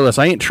movement. Regardless,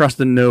 I ain't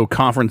trusting no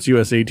Conference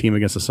USA team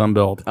against the Sun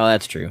Belt. Oh,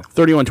 that's true.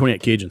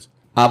 31-28 Cajuns.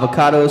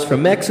 Avocados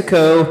from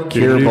Mexico,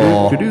 Cure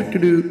Bowl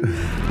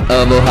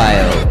of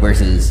Ohio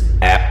versus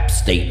App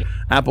State.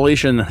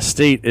 Appalachian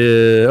State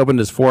opened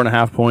as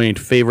 4.5-point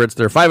favorites.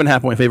 They're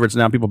 5.5-point favorites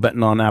now. People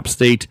betting on App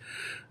State.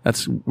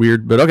 That's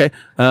weird, but okay.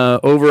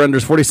 Over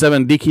unders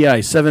 47. DKI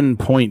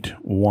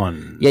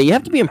 7.1. Yeah, you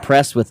have to be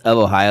impressed with of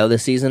Ohio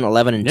this season.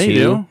 11-2. Yeah, you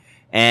do.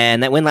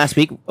 And that win last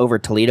week over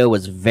Toledo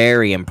was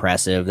very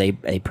impressive. They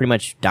pretty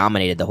much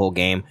dominated the whole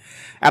game.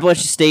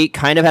 Appalachian State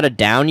kind of had a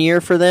down year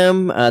for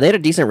them. They had a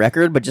decent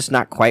record, but just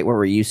not quite what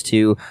we're used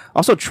to.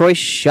 Also, Troy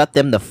shut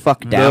them the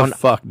fuck down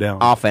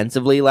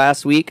offensively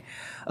last week.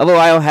 Of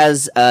Ohio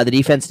has the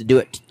defense to do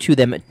it to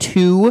them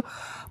too.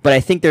 but I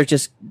think there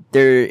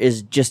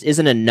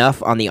isn't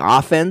enough on the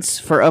offense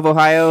for of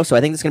Ohio. So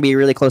I think it's going to be a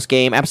really close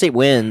game. App State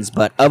wins,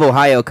 but of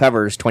Ohio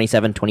covers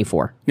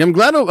 27-24. Yeah, I'm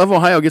glad of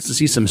Ohio gets to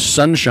see some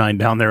sunshine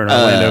down there in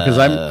Orlando because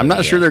I'm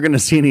not sure they're going to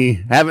see any.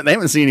 They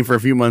haven't seen any for a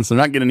few months. They're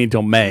not getting any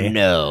until May.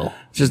 No,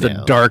 it's just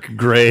a dark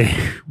gray,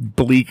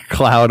 bleak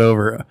cloud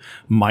over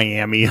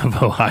Miami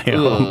of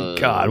Ohio.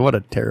 God, what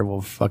a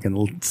terrible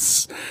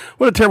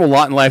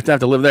lot in life to have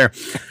to live there.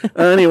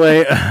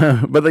 Anyway,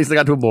 but at least they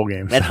got to a bowl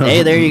game.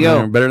 Hey, there you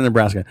go. Better than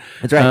Nebraska.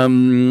 That's right.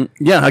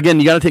 Yeah, again,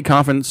 you got to take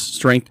confidence,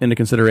 strength into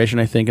consideration.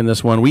 I think in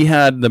this one, we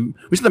said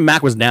the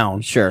MAC was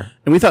down. Sure.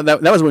 And we thought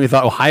that was when we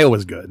thought Ohio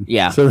was good.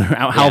 Yeah. So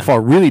how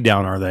far really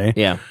down are they?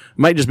 Yeah. It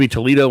might just be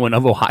Toledo and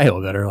of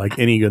Ohio that are like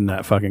any good in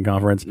that fucking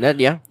conference.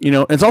 Yeah. You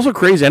know, it's also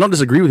crazy. I don't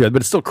disagree with you,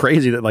 but it's still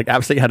crazy that like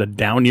App State had a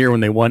down year when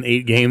they won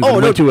 8 games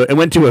and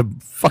went to a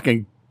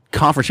fucking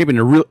conference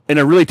champion in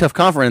a really tough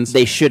conference.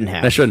 They shouldn't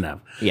have. They shouldn't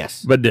have.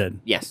 Yes. But did.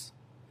 Yes.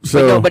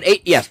 So but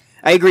 8. Yes.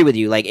 I agree with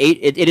you. Like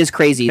 8, it is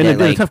crazy in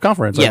that a tough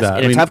conference. Yes, like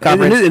that. in a tough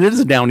conference. It is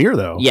a down year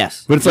though.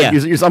 Yes, but it's like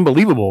it's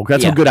unbelievable.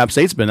 That's how good App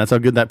State's been. That's how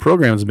good that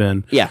program's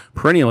been. Yeah,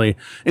 perennially.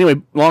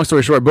 Anyway, long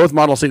story short, both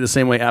models say the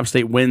same way. App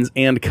State wins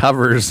and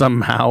covers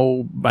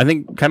somehow. I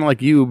think kind of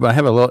like you, but I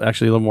have a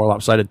little more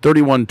lopsided.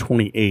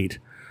 31-28,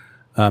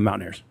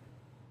 Mountaineers.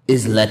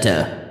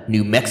 Isleta,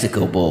 New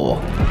Mexico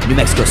Bowl. New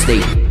Mexico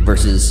State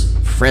versus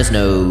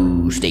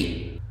Fresno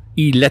State.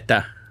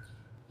 Isleta.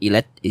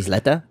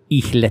 Isleta.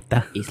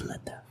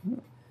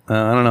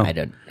 I don't know. I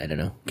don't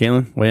know.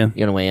 Caitlin, weigh in.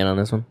 You want to weigh in on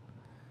this one?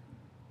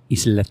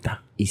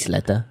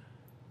 Isleta.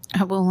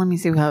 Well, let me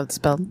see how it's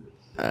spelled.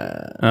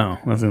 Oh,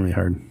 that's gonna be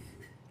hard.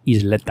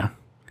 Isleta.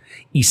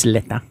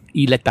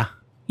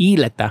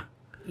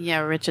 Yeah,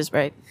 Rich is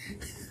right.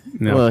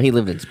 No. Well, he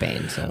lived in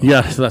Spain, so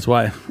yeah, so that's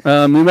why.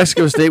 New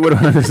Mexico State. New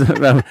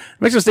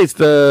Mexico State's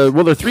they're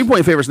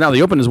 3-point favorites now.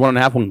 The open is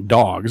 1.5-point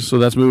dogs, so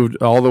that's moved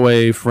all the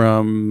way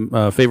from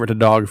favorite to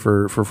dog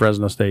for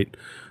Fresno State.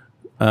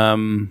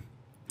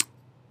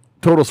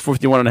 Total's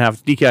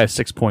 51.5. DKI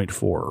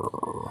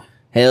 6.4.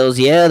 Hells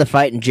yeah, the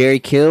fighting Jerry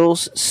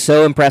Kills.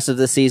 So impressive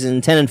this season,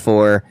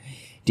 10-4.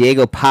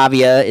 Diego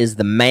Pavia is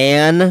the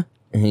man.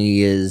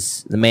 He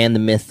is the man, the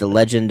myth, the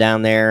legend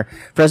down there.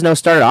 Fresno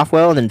started off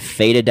well and then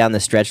faded down the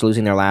stretch,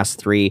 losing their last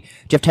 3.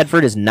 Jeff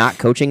Tedford is not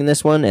coaching in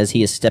this one as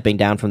he is stepping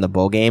down from the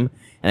bowl game.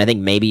 And I think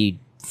maybe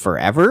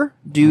forever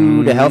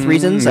due to health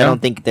reasons. Yeah. I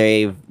don't think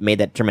they've made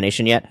that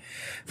determination yet.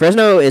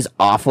 Fresno is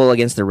awful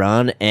against the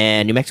run,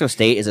 and New Mexico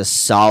State is a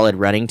solid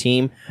running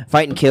team.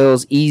 Fighting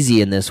Kills easy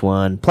in this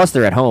one. Plus,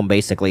 they're at home,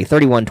 basically.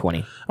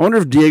 31-20. I wonder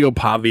if Diego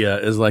Pavia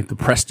is like the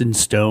Preston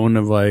Stone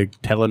of like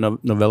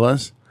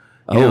telenovelas.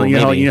 You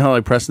know how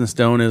like Preston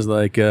Stone is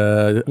like,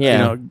 As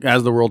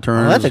the World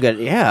Turns. Oh, that's a good,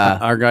 yeah.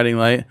 Our Guiding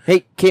Light.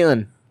 Hey,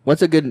 Caitlin,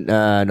 what's a good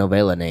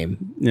novella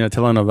name? Yeah,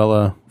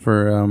 telenovela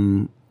for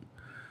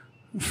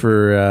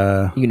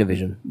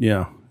Univision.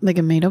 Yeah. Like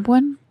a made-up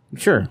one?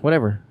 Sure,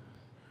 whatever.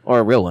 Or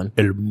a real one.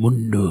 El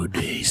Mundo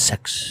de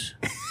Sex.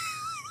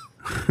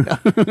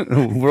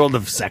 World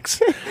of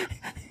Sex.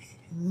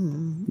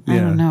 I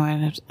don't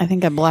know. I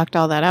think I blocked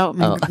all that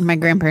out. My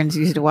grandparents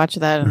used to watch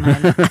that, and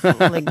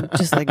I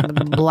just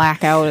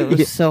black out. It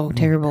was so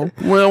terrible.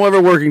 Well,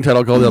 whatever working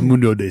title called El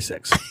Mundo de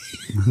Sex.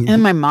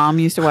 And my mom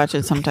used to watch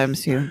it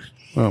sometimes too.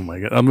 Oh my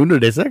god, El Mundo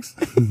de Sex.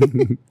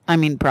 I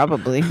mean,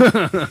 probably.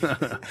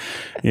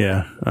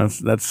 Yeah,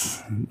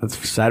 that's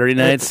Saturday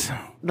nights.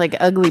 Like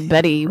Ugly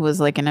Betty was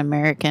like an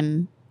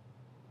American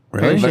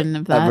version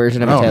of that. A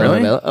version of a Oh, really?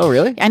 telenovela. Oh,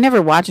 really? I never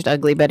watched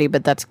Ugly Betty,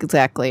 but that's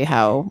exactly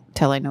how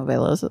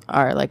telenovelas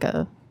are. Like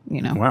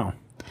Wow.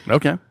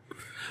 Okay.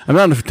 I'm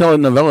not a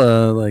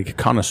telenovela like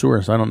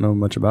connoisseur, so I don't know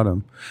much about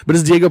him. But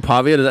is Diego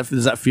Pavia?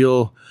 Does that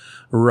feel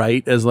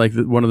right as like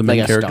one of the main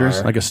Like a characters,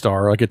 star. like a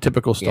star, like a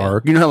typical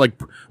star? You know how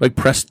like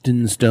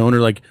Preston Stone or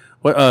like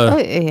what?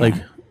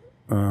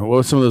 What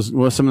was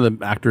some of the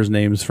actors'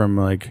 names from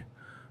like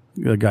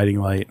The Guiding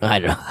Light? I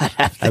don't know.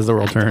 As the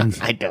World Turns.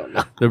 I don't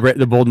know.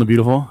 The Bold and the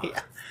Beautiful. Yeah.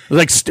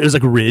 It was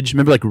like Ridge.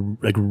 Remember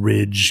like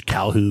Ridge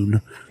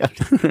Calhoun.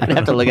 I'd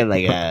have to look at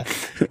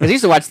because I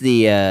used to watch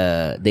the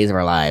Days of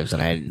Our Lives,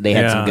 and they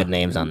had some good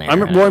names on there. I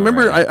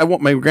remember I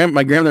want my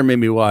grandmother made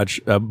me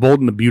watch Bold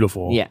and the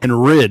Beautiful. Yeah.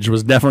 And Ridge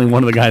was definitely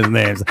one of the guys'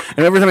 names. And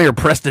every time I hear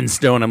Preston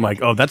Stone, I'm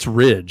like, oh, that's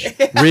Ridge.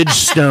 Ridge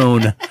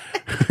Stone.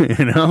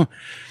 You know?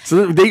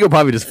 So Diego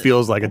probably just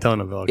feels like a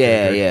telenovela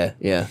character.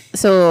 Yeah.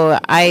 So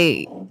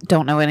I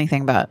don't know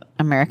anything about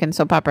American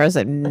soap operas.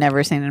 I've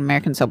never seen an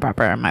American soap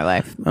opera in my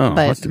life. Oh,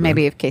 that's but too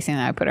maybe if Casey and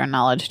I put our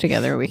knowledge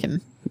together, we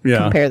can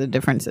Yeah. compare the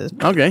differences.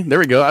 Okay, there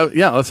we go.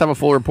 Let's have a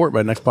full report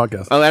by next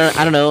podcast. Oh,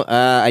 I don't know.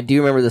 I do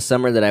remember the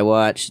summer that I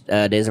watched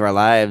Days of Our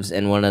Lives,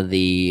 and one of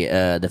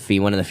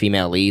the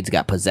female leads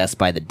got possessed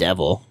by the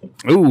devil.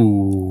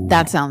 Ooh.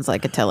 That sounds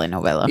like a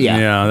telenovela.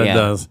 Yeah. That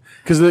does.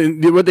 Because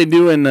what they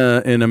do in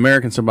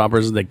American soap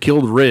operas is they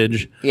killed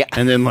Ridge,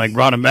 and then like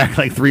brought him back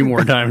like 3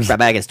 more times. Brought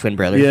back his twin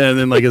brother. Yeah, and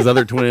then like his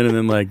other twin, and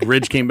then like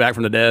Ridge came back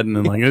from the dead, and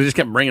then like they just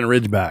kept bringing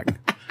Ridge back.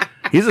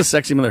 He's a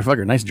sexy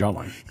motherfucker. Nice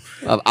jawline.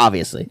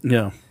 Obviously.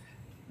 Yeah.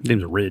 His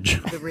name's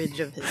Ridge. The ridge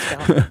of his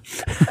dog.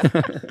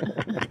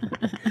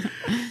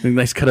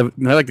 Nice cut of.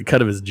 I like the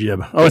cut of his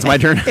jib. Oh, it's my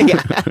turn.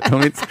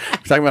 We're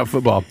talking about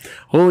football.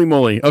 Holy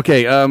moly.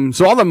 Okay.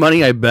 So all the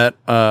money I bet,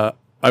 I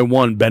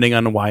won betting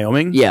on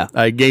Wyoming. Yeah.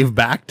 I gave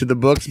back to the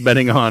books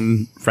betting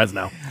on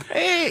Fresno.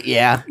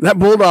 Yeah. That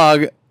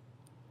Bulldog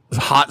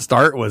hot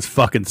start was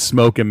fucking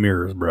smoke and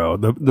mirrors, bro.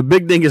 The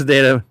big dingus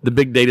data, the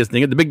big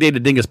data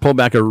dingus pulled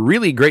back a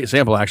really great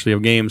sample actually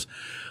of games.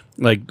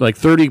 Like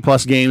 30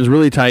 plus games,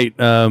 really tight,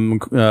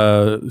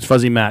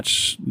 fuzzy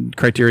match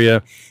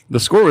criteria. The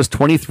score was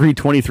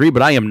 23-23,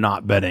 but I am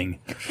not betting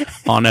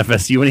on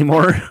FSU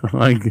anymore.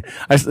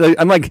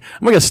 I'm like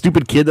a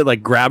stupid kid that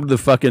like grabbed the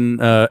fucking,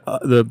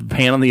 the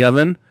pan on the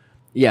oven.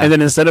 Yeah. And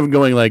then instead of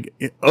going like,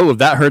 oh, if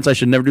that hurts, I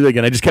should never do that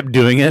again. I just kept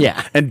doing it.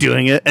 Yeah. And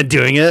doing it and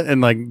doing it.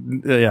 And like,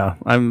 yeah,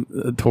 I'm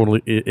a total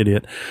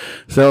idiot.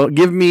 So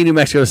give me New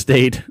Mexico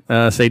State,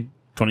 say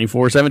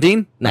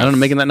 24-17. Nice. I don't know,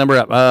 making that number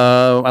up.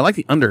 I like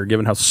the under,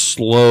 given how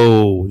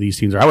slow these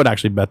teams are. I would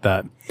actually bet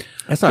that.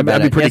 That's not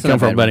bad. I'd be pretty That's not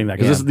comfortable bad. betting that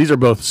because these are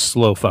both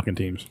slow fucking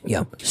teams.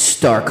 Yep.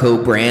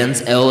 Starco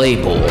Brands LA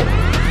Bowl.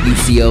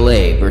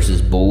 UCLA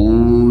versus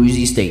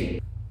Boise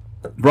State.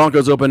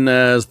 Broncos open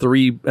as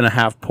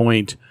 3.5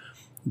 point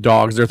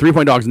dogs. They're 3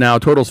 point dogs now.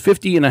 Totals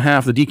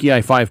 50.5. The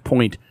DKI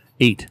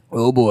 5.8.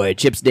 Oh boy,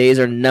 Chip's days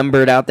are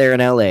numbered out there in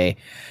LA.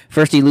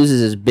 First, he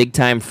loses his big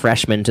time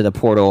freshman to the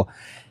portal,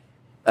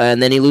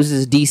 and then he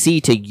loses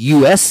DC to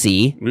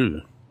USC.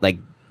 Ooh. Like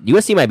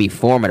USC might be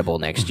formidable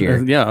next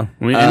year. Yeah,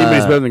 I mean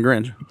anybody's better than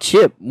Grinch.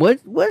 Chip,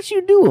 what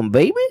you doing,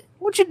 baby?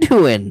 What you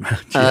doing?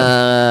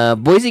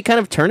 Boise kind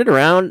of turned it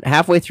around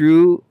halfway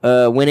through,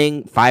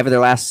 winning 5 of their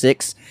last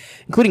 6,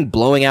 including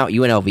blowing out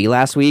UNLV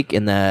last week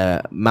in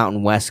the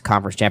Mountain West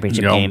Conference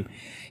Championship game.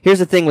 Here's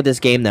the thing with this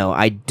game, though.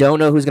 I don't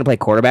know who's going to play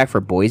quarterback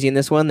for Boise in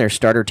this one. Their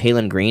starter,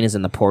 Talon Green, is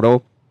in the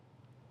portal.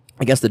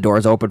 I guess the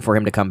door's open for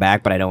him to come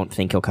back, but I don't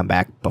think he'll come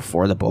back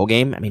before the bowl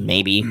game. I mean,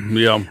 maybe.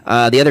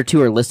 Yeah. The other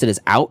 2 are listed as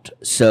out,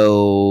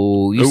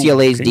 so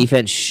UCLA's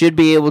defense should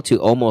be able to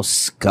almost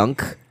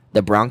skunk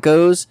the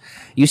Broncos.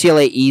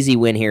 UCLA easy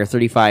win here,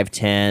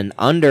 35-10.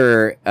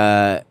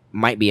 Under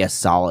might be a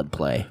solid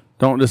play.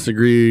 Don't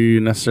disagree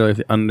necessarily with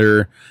the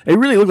under. It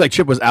really looked like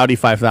Chip was Audi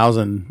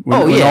 5000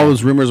 when all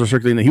those rumors were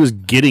circulating that he was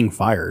getting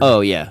fired.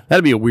 Oh, yeah.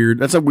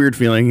 That's a weird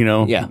feeling, you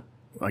know? Yeah.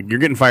 Like you're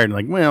getting fired and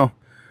like, well,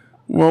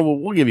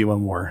 we'll give you one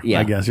more. Yeah.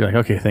 I guess you're like,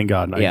 okay, thank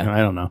God. I Yeah.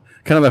 don't know.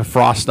 Kind of a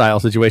Frost style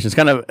situation. It's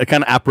kind of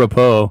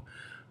apropos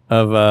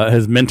of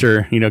his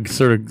mentor, you know,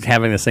 sort of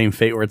having the same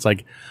fate where it's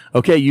like,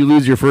 okay, you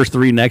lose your first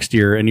 3 next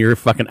year and you're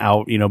fucking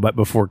out, you know, but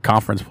before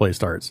conference play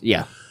starts.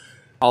 Yeah.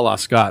 A la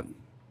Scott.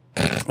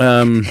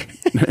 You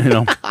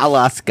know, A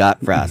la Scott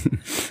Frost.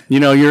 you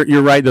know,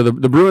 you're right though.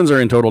 The Bruins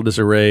are in total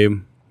disarray.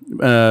 You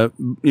know,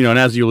 and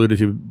as you alluded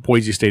to,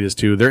 Boise State is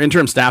too. Their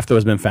interim staff though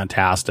has been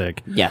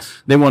fantastic.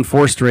 Yes. They won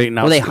 4 straight.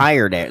 Now Well, they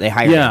hired it.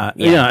 Yeah,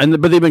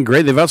 but they've been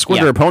great. They've outscored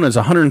their opponents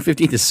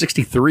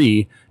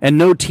 150-63, and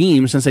no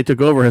team since they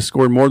took over has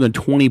scored more than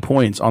 20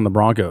 points on the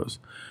Broncos.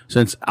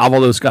 Since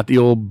Alvalos got the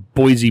old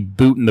Boise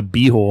boot in the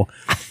beehole.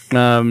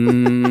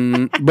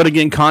 But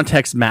again,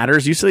 context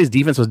matters. UCLA's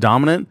defense was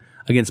dominant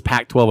against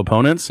Pac-12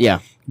 opponents. Yeah.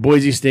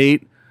 Boise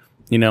State,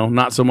 you know,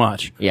 not so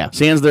much. Yeah.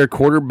 Sans their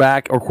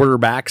quarterback or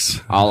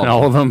quarterbacks.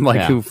 All of them.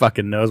 Like, Yeah. who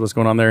fucking knows what's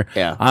going on there?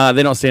 Yeah.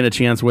 They don't stand a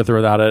chance with or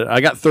without it.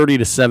 I got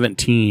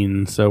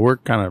 30-17, so we're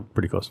kind of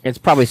pretty close. It's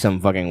probably some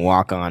fucking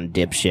walk-on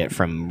dipshit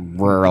from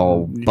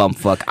rural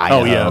bumfuck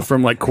Idaho. Oh, yeah,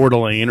 from like Coeur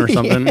d'Alene or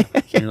something.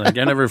 You're like,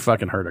 I never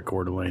fucking heard of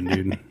Coeur d'Alene,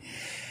 dude.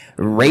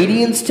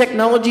 Radiance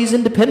Technologies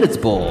Independence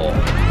Bowl.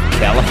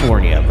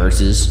 California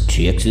versus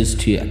Texas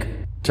Tech.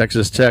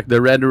 Texas Tech.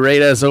 The Red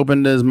Raiders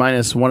opened as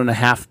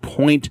 -1.5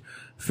 point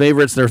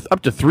favorites. They're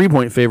up to 3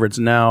 point favorites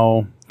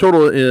now.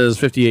 Total is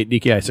 58.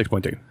 DKI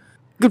 6.2.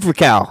 Good for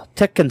Cal.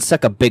 Tech can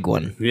suck a big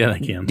one. Yeah, they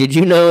can. Did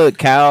you know that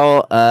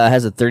Cal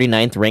has a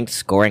 39th ranked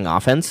scoring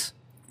offense?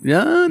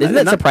 Yeah, Isn't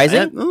that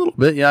surprising? A little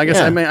bit. Yeah, I guess.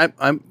 Yeah.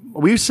 I mean,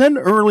 we said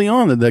early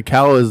on that the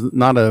Cal is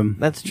not a.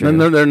 That's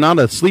true. They're not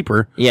a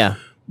sleeper. Yeah.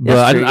 But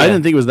That's true, I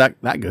didn't think it was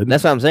that good.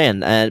 That's what I'm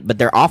saying. But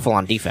they're awful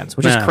on defense,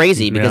 which is Yeah,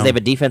 crazy because yeah. they have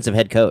a defensive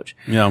head coach.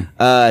 Yeah.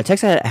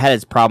 Texas had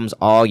its problems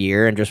all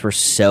year and just were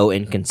so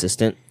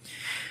inconsistent.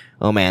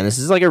 Oh man, this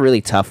is like a really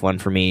tough one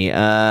for me.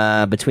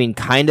 Between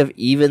kind of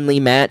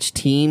evenly matched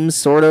teams,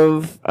 sort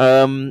of,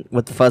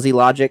 with fuzzy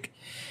logic.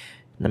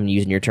 I'm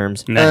using your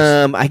terms.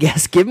 Nice. I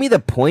guess give me the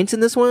points in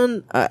this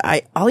one.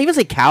 I'll even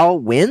say Cal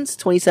wins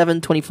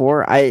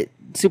 27-24.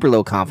 Super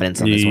low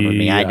confidence on this one with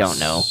me. I don't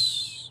know.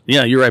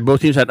 Yeah, you're right.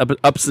 Both teams had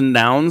ups and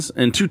downs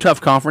and 2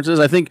 tough conferences.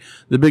 I think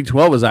the Big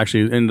 12 was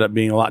actually ended up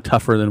being a lot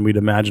tougher than we'd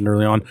imagined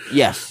early on.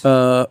 Yes.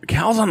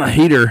 Cal's on a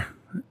hater.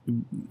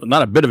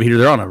 not a bit of a heater.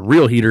 They're on a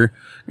real heater.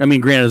 I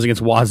mean, granted, it's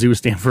against Wazoo,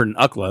 Stanford, and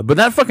UCLA, but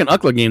that fucking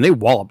UCLA game, they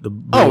walloped the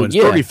Bruins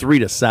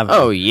 33-7.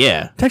 Oh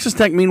yeah. Texas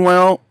Tech,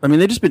 meanwhile, I mean,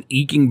 they've just been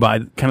eking by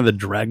kind of the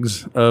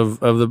dregs of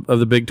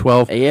the Big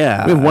 12.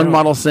 Yeah. We have one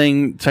model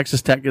saying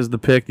Texas Tech is the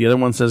pick. The other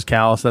one says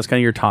Cal, so that's kind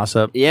of your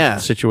toss-up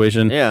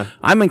situation. Yeah.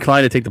 I'm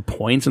inclined to take the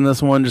points in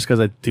this one just because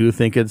I do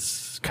think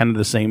it's kind of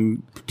the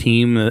same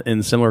team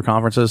in similar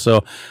conferences.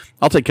 So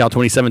I'll take Cal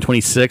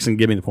 27-26 and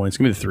give me the points.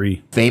 Give me the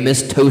 3.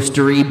 Famous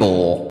Toastery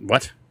Bowl.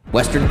 What?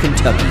 Western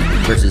Kentucky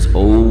versus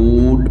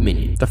Old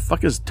Dominion. The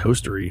fuck is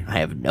Toastery? I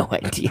have no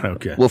idea.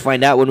 Okay. We'll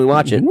find out when we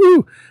watch it.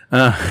 Woo!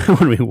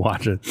 When we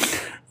watch it.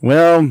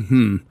 Well,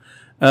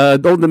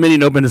 Old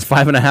Dominion opened as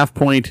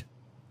 5.5-point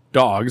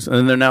dogs,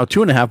 and they're now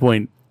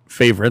 2.5-point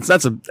favorites.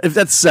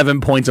 That's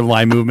 7 points of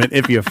line movement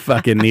if you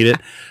fucking need it.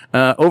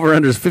 Over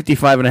under is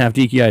 55.5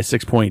 DKI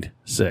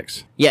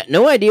 6.6. Yeah,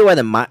 no idea why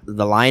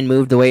the line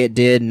moved the way it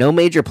did. No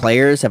major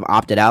players have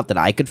opted out that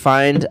I could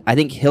find. I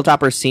think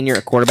Hilltopper's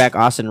senior quarterback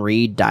Austin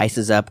Reed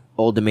dices up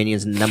Old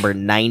Dominion's number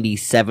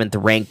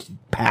 97th ranked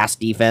pass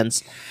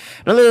defense.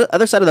 On the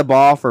other side of the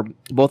ball for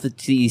both of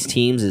these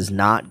teams is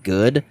not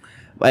good.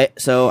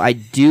 So I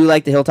do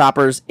like the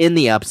Hilltoppers in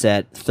the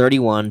upset,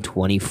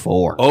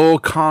 31-24. Au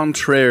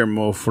contraire,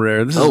 mon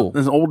frere. This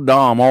is old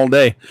Dom all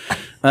day.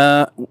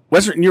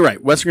 You're right.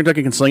 Western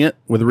Kentucky can sling it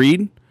with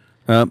Reed.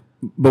 But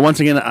once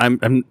again,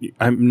 I'm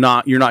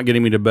not. You're not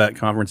getting me to bet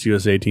Conference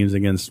USA teams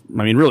against.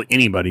 I mean, really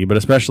anybody, but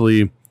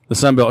especially the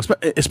Sun Belt.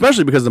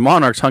 Especially because the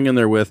Monarchs hung in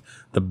there with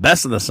the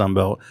best of the Sun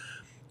Belt.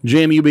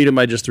 JMU beat them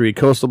by just 3,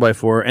 Coastal by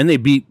 4, and they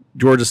beat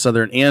Georgia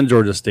Southern and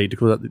Georgia State to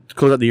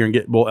close out the year and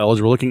get bowl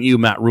eligible. Looking at you,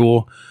 Matt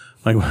Rule.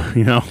 Like,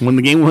 you know, when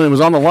the game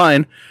was on the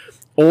line,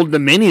 Old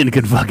Dominion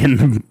could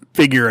fucking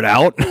figure it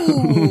out.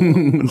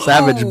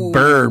 Savage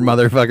Burr,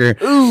 motherfucker.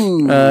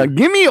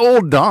 Give me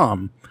Old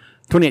Dom.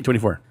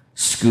 28-24.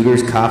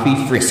 Scooters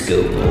Coffee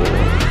Frisco Bowl.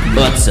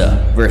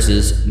 Mutza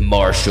versus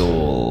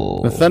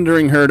Marshall. The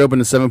Thundering Herd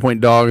opened as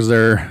 7-point dogs.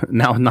 They're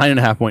now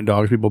 9.5-point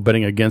dogs. People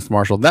betting against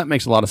Marshall. That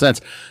makes a lot of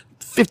sense.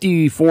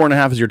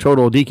 54.5 is your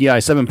total. DKI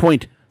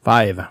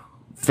 7.5.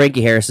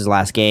 Frankie Harris's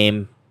last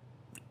game.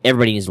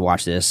 Everybody needs to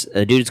watch this.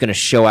 The dude's going to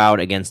show out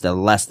against a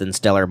less than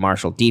stellar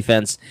Marshall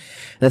defense.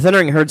 The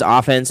Thundering Herd's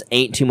offense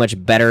ain't too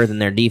much better than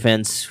their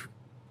defense.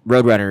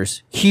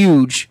 Roadrunners,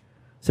 huge.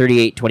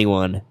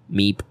 38-21.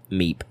 Meep,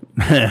 meep.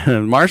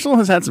 Marshall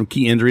has had some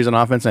key injuries on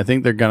offense. I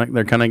think they'll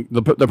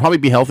probably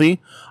be healthy.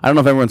 I don't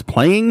know if everyone's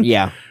playing.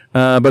 Yeah.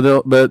 But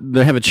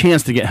they have a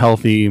chance to get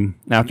healthy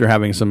after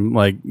having some,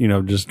 like, you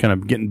know, just kind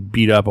of getting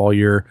beat up all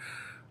year.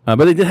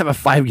 But they did have a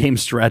 5-game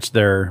stretch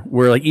there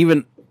where, like,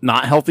 even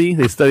not healthy,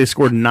 they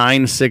scored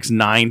 9, 6,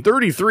 9,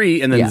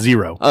 33, and then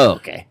 0. Oh,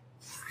 okay.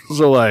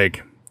 So,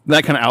 like,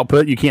 that kind of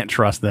output, you can't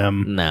trust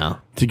them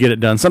to get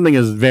it done. Something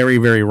is very,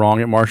 very wrong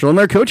at Marshall. And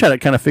their coach had it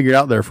kind of figured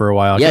out there for a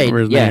while. I can't remember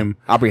his name.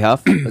 Aubrey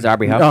Huff? Was it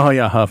Aubrey Huff? Oh,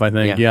 yeah, Huff, I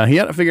think. Yeah, he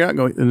had it figured out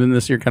going, and then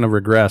this year kind of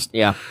regressed.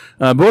 Yeah.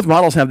 Both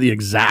models have the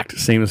exact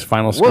same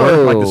final score.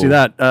 Whoa. I'd like to see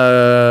that.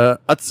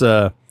 That's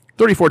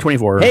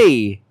 34-24.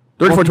 Hey.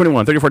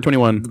 34-21,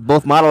 34-21.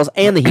 Both models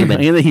and the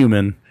human. And the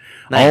human.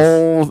 Nice.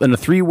 All in a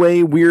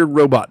 3-way weird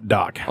robot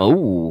dock.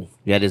 Oh,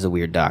 that is a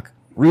weird dock.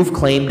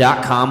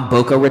 Roofclaim.com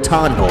Boca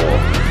Raton Bowl.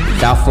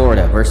 South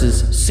Florida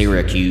versus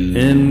Syracuse.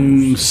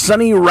 In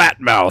sunny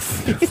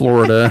Ratmouth,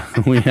 Florida,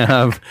 we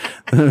have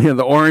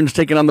the Orange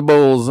taking on the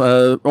Bulls.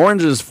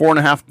 Orange is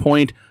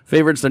 4.5-point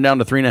favorites. They're down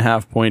to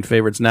 3.5-point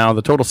favorites now.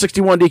 The total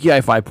 61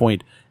 DKI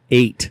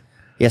 5.8.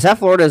 Yeah, South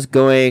Florida's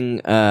going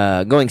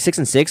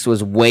 6-6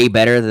 was way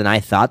better than I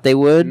thought they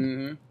would.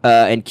 Mm-hmm.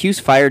 And Cuse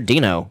fired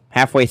Dino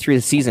halfway through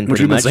the season.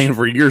 Which pretty we've been much. saying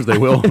for years they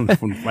will.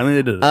 Finally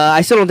they did it.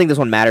 I still don't think this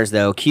one matters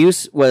though.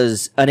 Cuse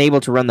was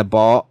unable to run the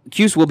ball.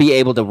 Cuse will be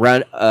able to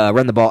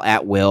run the ball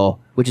at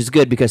will, which is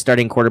good because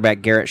starting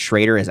quarterback Garrett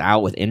Schrader is out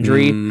with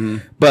injury.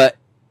 But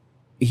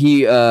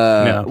he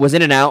was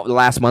in and out the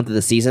last month of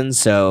the season,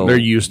 so they're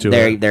used to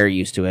it. They're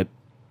used to it.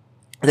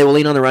 They will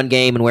lean on the run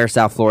game and wear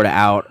South Florida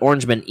out.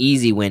 Orangeman,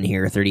 easy win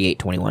here,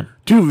 38-21.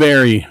 Two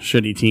very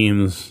shitty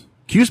teams.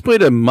 Cuse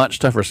played a much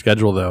tougher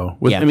schedule, though.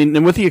 I mean,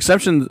 and with the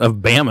exception of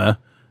Bama,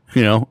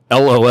 you know,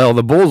 LOL,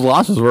 the Bulls'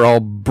 losses were all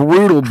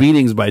brutal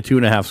beatings by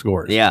 2.5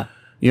 scores. Yeah.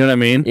 You know what I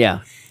mean?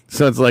 Yeah.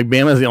 So it's like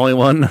Bama's the only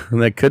one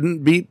that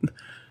couldn't beat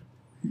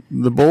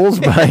the Bulls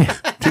by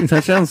 2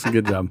 touchdowns.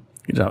 Good job.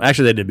 Good job.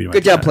 Actually, they did beat them.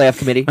 Good job, playoff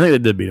committee. I think they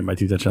did beat them by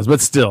 2 touchdowns, but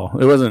still,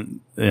 it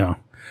wasn't, you know.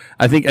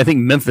 I think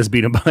Memphis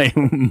beat them by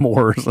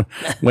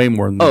way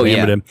more than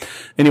Bama did.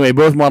 Anyway,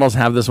 both models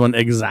have this one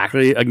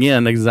exactly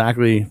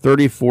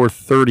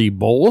 34-30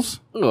 Bulls.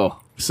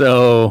 Oh.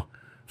 So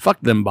fuck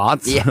them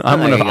bots. Yeah, I'm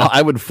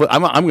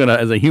gonna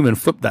as a human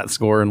flip that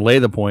score and lay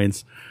the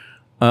points.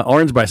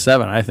 Orange by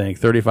 7, I think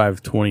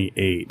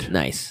 35-28.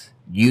 Nice.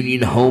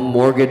 Union Home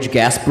Mortgage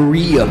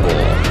Gasparilla Bowl.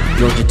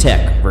 Georgia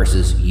Tech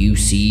versus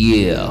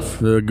UCF.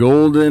 The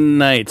Golden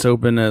Knights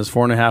open as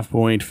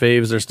 4.5-point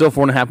faves. They're still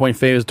 4.5-point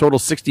faves. Total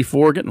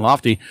 64, getting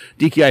lofty.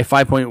 DKI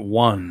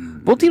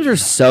 5.1. Both teams are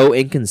so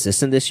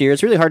inconsistent this year.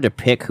 It's really hard to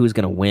pick who's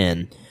going to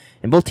win.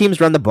 And both teams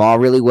run the ball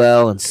really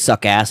well and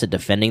suck ass at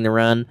defending the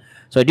run.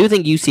 So I do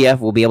think UCF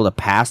will be able to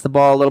pass the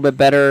ball a little bit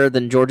better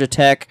than Georgia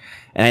Tech,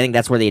 and I think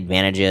that's where the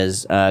advantage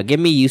is.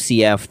 Give me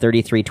UCF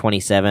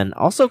 33-27.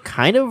 Also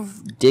kind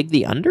of dig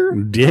the under.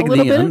 Dig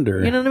the bit.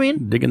 under. You know what I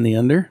mean? Digging the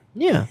under?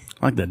 Yeah.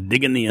 I like that.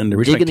 Digging the under.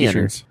 We Digging should the make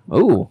under. t-shirts.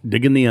 Oh.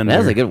 Digging the under.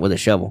 That's a good one with a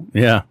shovel.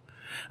 Yeah.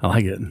 I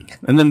like it.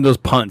 And then those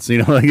punts,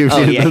 like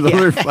those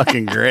are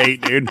fucking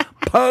great, dude.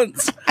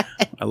 Punts.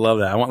 I love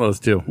that. I want those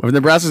too. If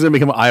Nebraska's going to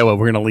become Iowa,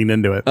 we're going to lean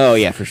into it. Oh,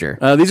 yeah, for sure.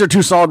 These are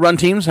two solid run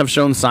teams, have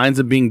shown signs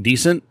of being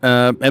decent,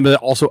 and but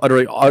also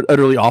utterly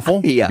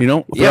awful, Yeah.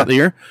 Throughout the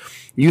year.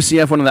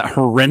 UCF went on that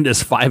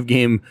horrendous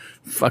 5-game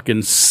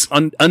fucking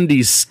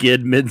undies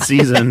skid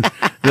mid-season,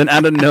 then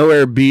out of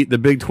nowhere beat the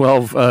Big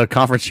 12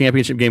 conference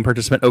championship game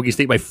participant Okie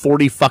State by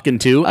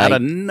 40-2 out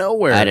of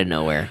nowhere. Out of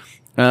nowhere.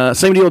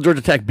 Same deal.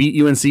 Georgia Tech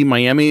beat UNC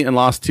Miami and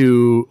lost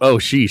to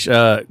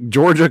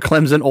Georgia,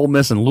 Clemson, Ole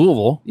Miss, and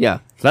Louisville. Yeah.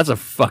 So that's a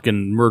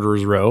fucking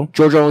murderer's row.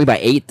 Georgia only by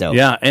 8, though.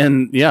 Yeah,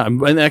 and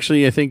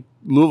actually, I think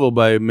Louisville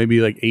by maybe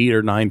like 8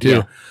 or 9 too.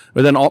 Yeah.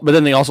 But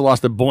then they also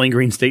lost to Bowling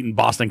Green State and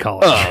Boston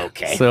College. Oh,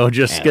 okay. So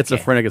just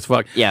schizophrenic as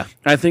fuck. Yeah.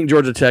 I think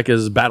Georgia Tech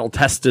is battle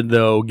tested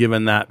though,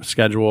 given that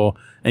schedule,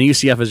 and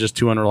UCF is just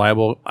too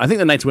unreliable. I think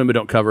the Knights win but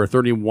don't cover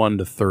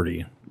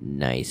 31-30.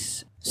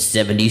 Nice.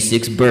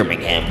 76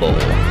 Birmingham Bowl.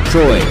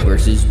 Troy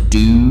versus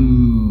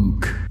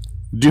Duke.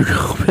 Duke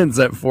opens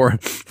at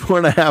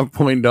 4.5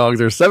 point dogs.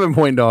 They're 7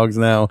 point dogs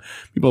now.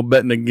 People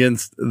betting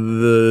against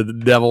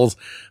the Devils.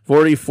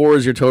 44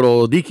 is your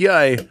total.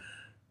 DKI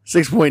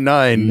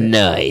 6.9.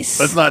 Nice.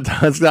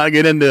 Let's not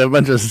get into a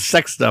bunch of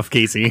sex stuff,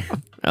 Casey.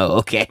 Oh,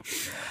 okay.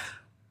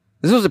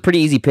 This was a pretty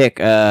easy pick.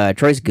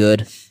 Troy's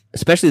good,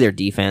 especially their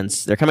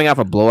defense. They're coming off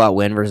a blowout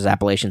win versus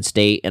Appalachian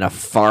State in a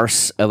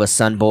farce of a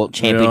Sunbelt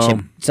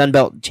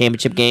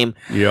championship game.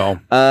 Yeah.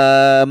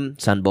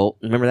 Sunbolt.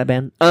 Remember that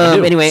band?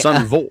 Anyway,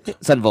 Sunvolt.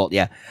 Sunvolt,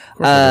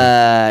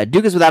 yeah.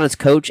 Duke is without its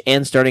coach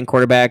and starting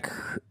quarterback,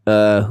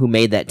 who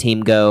made that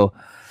team go.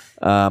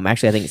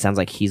 Actually, I think it sounds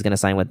like he's going to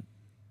sign with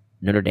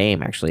Notre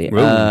Dame, actually.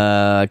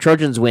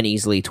 Trojans win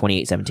easily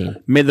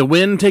 28-17. May the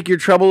wind take your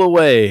trouble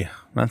away.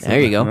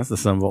 There you go. That's the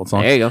Sunvolt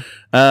song. There you go.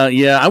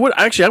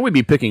 I would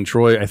be picking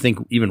Troy, I think,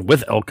 even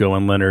with Elko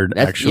and Leonard,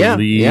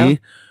 actually. Yeah.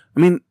 I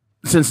mean,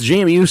 since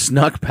JMU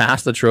snuck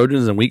past the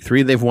Trojans in week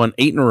 3, they've won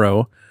 8 in a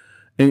row,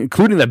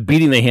 including the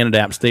beating they handed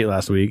to App State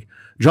last week.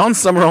 John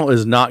Summerall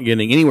is not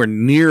getting anywhere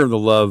near the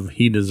love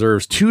he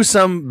deserves. 2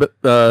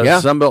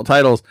 Sunbelt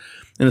titles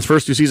in his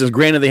first 2 seasons.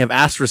 Granted, they have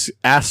asterisks.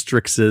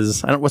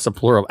 What's the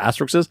plural of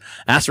asterisks?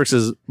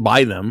 Asterisks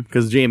by them,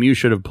 because JMU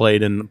should have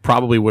played and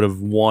probably would have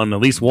won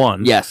at least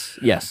one. Yes.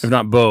 If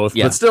not both.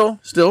 Yeah. But still,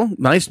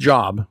 nice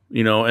job.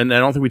 And I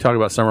don't think we talk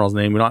about Summerall's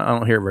name. I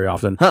don't hear it very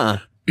often.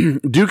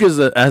 Duke has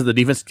the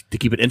defense to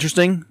keep it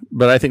interesting,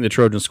 but I think the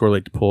Trojans score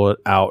late to pull it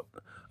out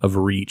of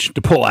reach,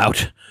 to pull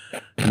out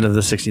into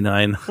the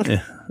 69.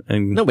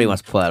 And Nobody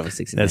wants to pull out of a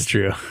 69. that's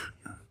true.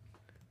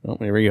 Well,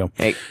 there we go.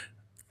 Hey,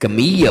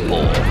 Gamia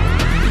Bowl.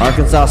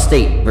 Arkansas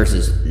State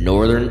versus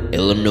Northern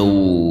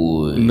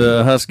Illinois.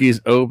 The Huskies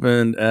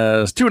opened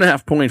as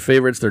 2.5 point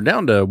favorites. They're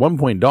down to 1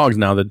 point dogs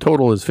now. The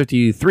total is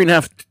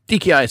 53.5.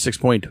 DKI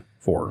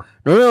 6.4.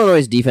 Northern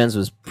Illinois' defense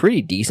was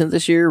pretty decent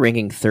this year,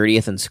 ranking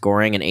 30th in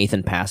scoring and 8th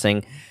in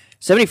passing,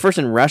 71st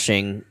in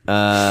rushing,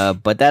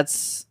 but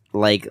that's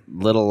like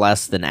little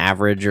less than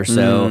average or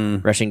so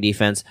rushing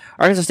defense.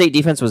 Arkansas State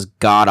defense was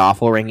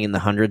god-awful, ranking in the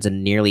hundreds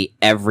in nearly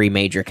every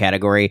major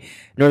category.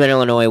 Northern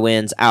Illinois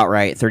wins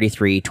outright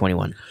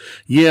 33-21.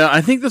 Yeah,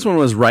 I think this one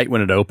was right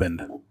when it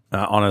opened,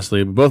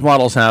 honestly. Both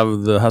models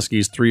have the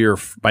Huskies 3 or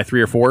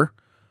 4.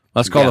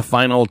 Let's call the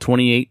final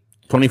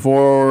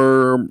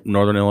 28-24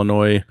 Northern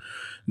Illinois.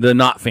 The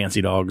not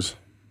fancy dogs.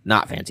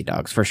 Not fancy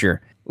dogs, for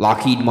sure.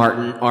 Lockheed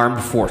Martin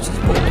Armed Forces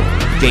Bowl.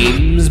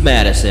 James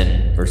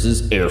Madison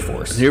versus Air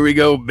Force. Here we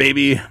go,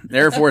 baby.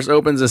 Air Force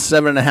opens as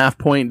 7.5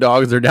 point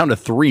dogs. They're down to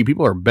 3.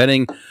 People are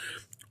betting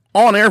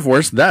on Air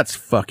Force. That's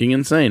fucking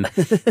insane.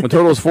 The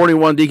total is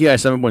 41, DKI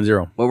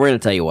 7.0. Well, we're going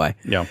to tell you why.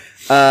 Yeah.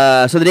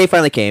 So the day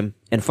finally came,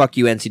 and fuck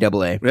you,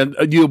 NCAA.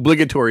 And the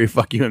obligatory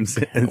fuck you,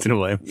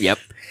 NCAA. Yep.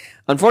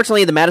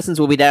 Unfortunately, the Madisons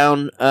will be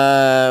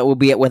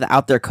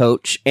without their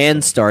coach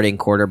and starting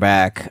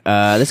quarterback.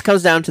 This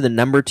comes down to the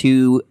number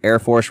 2 Air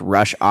Force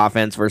rush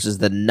offense versus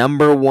the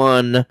number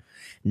 1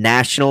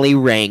 nationally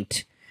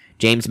ranked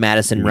James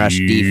Madison rush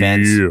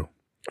defense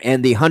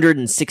and the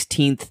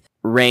 116th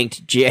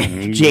ranked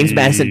James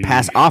Madison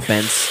pass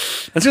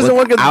offense. That's because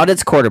without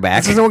its quarterback.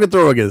 That's because no one can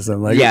throw against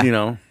them.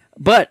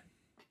 But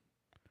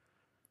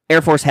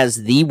Air Force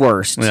has the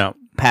worst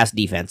pass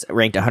defense,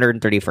 ranked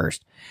 131st.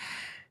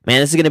 Man,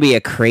 this is going to be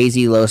a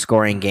crazy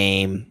low-scoring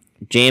game.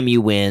 JMU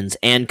wins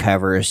and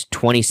covers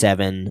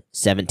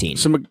 27-17.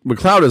 So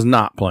McLeod is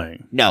not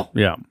playing. No.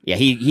 Yeah. Yeah,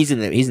 he's in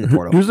the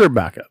portal. Who's their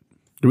backup?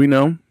 Do we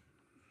know?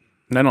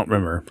 I don't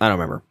remember. I don't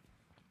remember.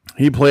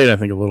 He played, I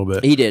think, a little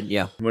bit. He did,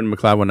 yeah. When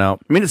McLeod went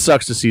out. I mean, it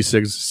sucks to see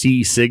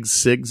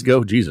Sigs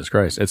go. Jesus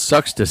Christ. It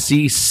sucks to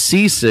see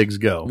Sigs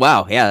go.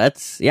 Wow, yeah,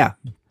 that's.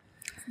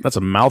 That's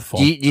a mouthful.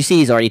 Do you see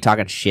he's already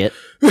talking shit?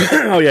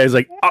 Oh yeah, he's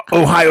like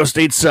Ohio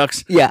State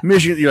sucks. Yeah.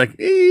 Michigan. You're like,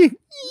 you're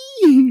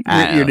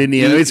in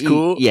Indiana. It's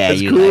cool. Yeah,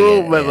 it's you cool.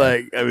 like it, but yeah.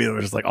 like, I mean, it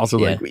was just like also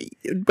Yeah. like,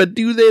 but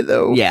do they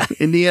though? Yeah.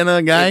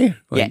 Indiana guy. Yeah,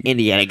 Like,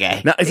 Indiana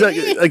guy. no, it's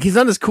like he's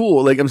not as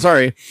cool. Like, I'm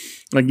sorry.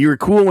 Like, you were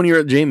cool when you were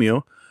at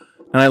JMU,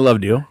 and I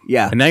loved you.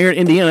 Yeah. And now you're in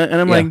Indiana,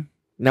 and I'm Yeah. like,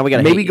 Now we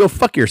gotta maybe hate go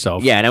fuck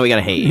yourself. you. Yeah, now we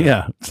gotta hate you.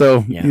 Yeah.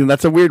 So Yeah. you know,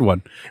 that's a weird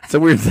one. That's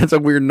a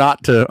weird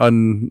knot to the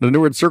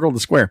new word circle the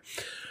square.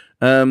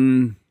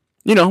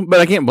 You know, but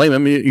I can't blame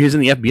him. He's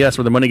in the FBS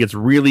where the money gets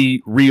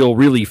really real,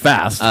 really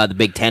fast. The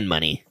Big Ten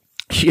money.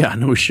 Yeah,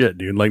 no shit,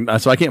 dude. Like,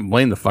 so I can't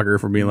blame the fucker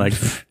for being like,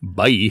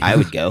 bye. I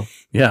would go.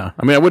 Yeah.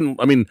 I mean, I wouldn't.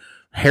 I mean,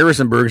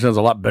 Harrisonburg sounds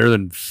a lot better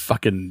than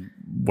fucking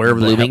wherever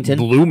Bloomington?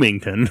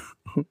 Bloomington.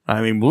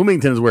 I mean,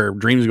 Bloomington is where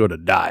dreams go to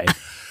die.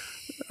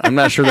 I'm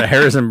not sure that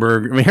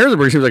Harrisonburg. I mean,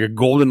 Harrisonburg seems like a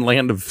golden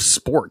land of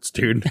sports,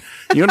 dude.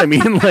 You know what I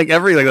mean? Like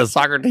the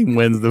soccer team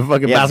wins, the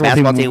fucking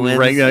basketball team wins.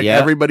 Right? Like, Yeah.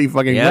 everybody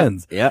fucking Yeah.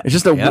 wins. Yeah. It's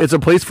just it's a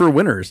place for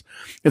winners.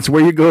 It's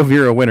where you go if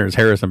you're a winner. Is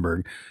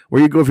Harrisonburg.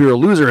 Where you go if you're a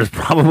loser is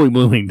probably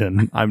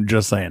Bloomington. I'm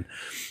just saying.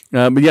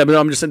 But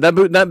I'm just saying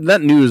that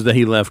news that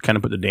he left kind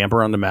of put the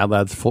damper on the Mad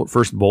Lads'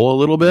 first bowl a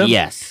little bit.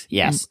 Yes,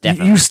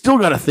 definitely. You still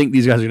got to think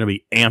these guys are going to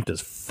be amped as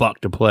fuck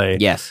to play.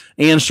 Yes.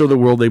 And show the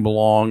world they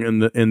belong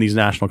in these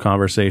national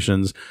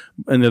conversations.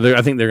 And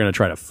I think they're going to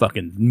try to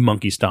fucking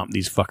monkey stomp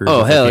these fuckers.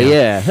 Oh, if they hell can.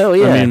 yeah. Hell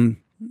yeah. I mean,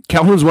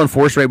 Calhoun's won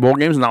 4 straight bowl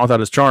games, not without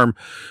his charm.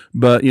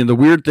 But, the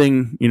weird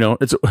thing,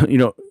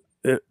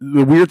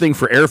 the weird thing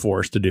for Air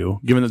Force to do,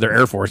 given that they're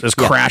Air Force, is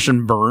crash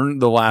and burn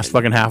the last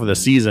fucking half of the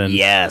season.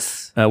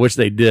 Yes. Which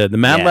they did. The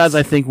Mad Yes. Lads,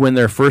 I think, win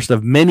their first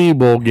of many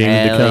bowl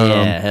games to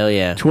come. Hell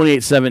yeah.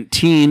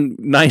 28-17,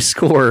 nice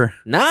score.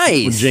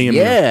 Nice. With JMU.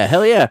 Yeah,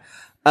 hell yeah.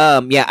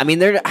 Yeah, I mean,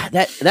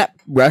 that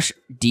rush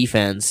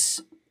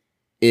defense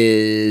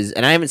is,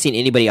 and I haven't seen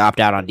anybody opt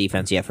out on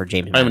defense yet for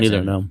James Madison. I haven't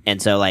either, no. And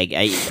so, like,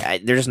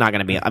 they're just not going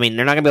to be, I mean,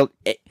 they're not going to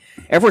be able,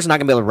 Air Force is not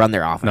going to be able to run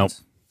their offense. Nope.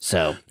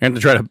 So, I have to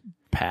try to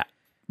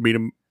beat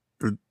them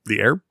through the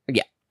air.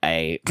 yeah,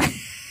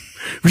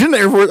 Shouldn't the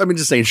Air Force, I mean,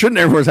 just saying, shouldn't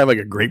Air Force have like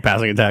a great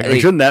passing attack?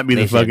 Like, shouldn't that be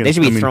the fucking... They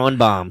should be throwing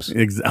bombs.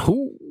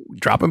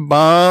 Dropping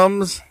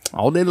bombs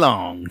all day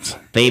long.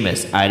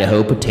 Famous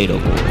Idaho Potato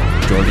Bowl.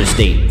 Georgia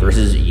State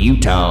versus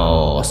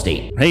Utah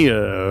State.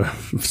 Hey,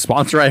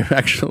 sponsor I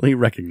actually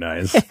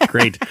recognize.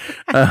 Great.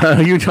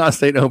 Utah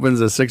State opens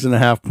a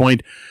 6.5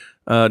 point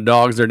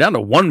dogs. They're down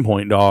to 1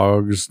 point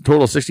dogs.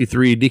 Total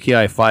 63,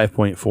 DKI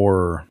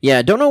 5.4.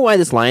 Yeah, don't know why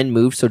this line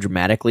moved so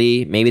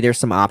dramatically. Maybe there's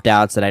some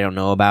opt-outs that I don't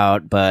know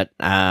about, but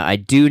I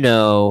do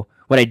know...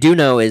 What I do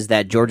know is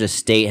that Georgia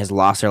State has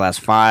lost their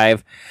last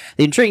 5.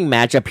 The intriguing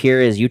matchup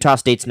here is Utah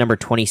State's number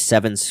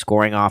 27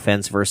 scoring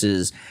offense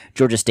versus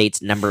Georgia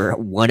State's number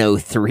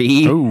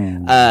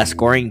 103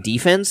 scoring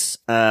defense.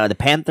 The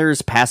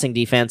Panthers' passing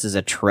defense is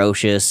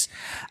atrocious.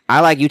 I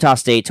like Utah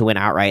State to win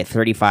outright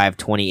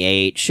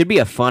 35-28. Should be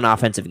a fun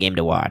offensive game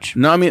to watch.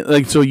 No, I mean,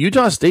 like, so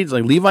Utah State's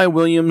like Levi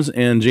Williams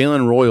and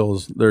Jalen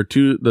Royals. They're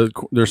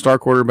their star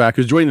quarterback,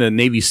 who's joining the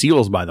Navy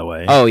SEALs, by the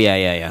way. Oh,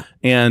 yeah.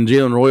 And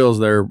Jalen Royals,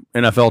 their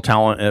NFL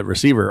talent at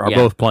receiver, are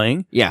both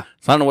playing. Yeah.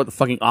 So I don't know what the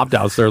fucking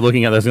opt-outs they're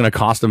looking at that's going to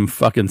cost them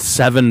fucking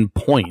 7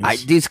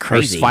 points. Dude's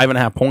crazy. Or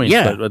 5.5 points.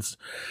 Yeah. But it's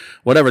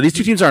whatever. These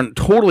two teams are on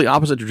totally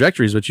opposite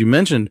trajectories, but you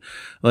mentioned,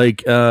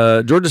 like,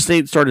 Georgia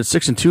State started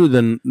 6-2,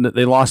 then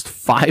they lost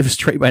 5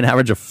 straight by an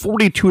average of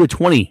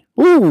 42-20.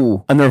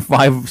 Ooh. And their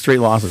 5 straight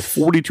losses.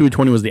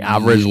 42-20 was the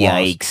average loss.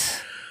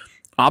 Yikes.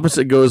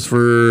 Opposite goes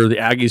for the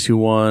Aggies, who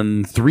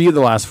won 3 of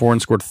the last 4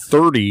 and scored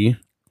 30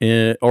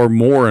 or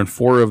more in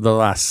 4 of the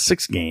last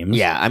 6 games.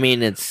 Yeah, I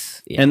mean,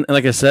 it's... Yeah. And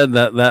like I said,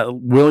 that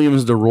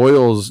Williams to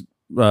Royals,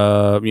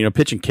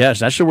 pitch and catch,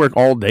 that should work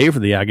all day for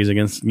the Aggies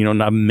against,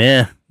 not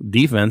meh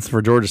defense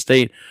for Georgia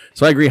State.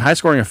 So I agree, high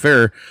scoring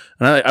affair.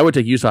 And I would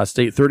take Utah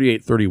State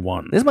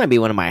 38-31. This might be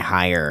one of my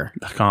higher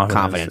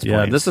confidence Yeah,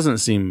 points. this doesn't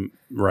seem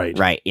right.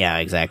 Right, yeah,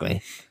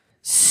 exactly.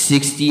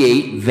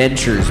 68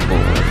 Ventures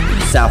Bowl,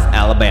 South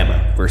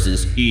Alabama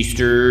versus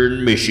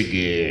Eastern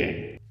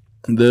Michigan.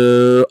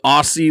 The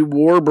Aussie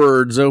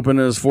Warbirds open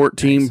as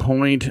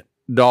 14-point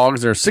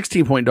dogs. They're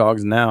 16-point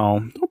dogs now.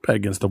 Don't bet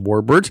against the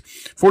Warbirds.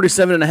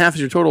 47.5 is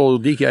your total.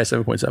 DKI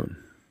 7.7.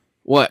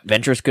 What,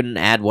 Ventures couldn't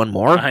add one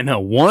more? I know.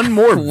 One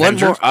more. One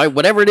more,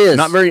 whatever it is.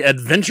 Not very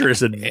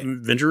adventurous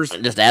adventures.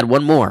 Just add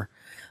one more.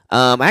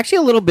 Actually,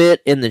 a little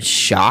bit in the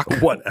shock.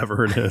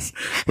 Whatever it is.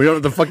 We don't know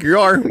what the fuck you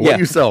are. What Yeah.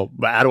 you sell.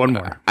 But add one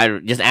more. I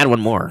just add one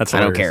more. That's I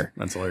don't hilarious. care.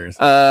 That's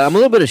hilarious. I'm a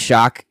little bit of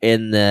shock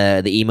in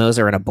the emos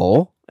are in a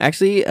bowl.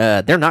 Actually,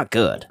 they're not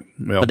good,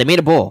 but they made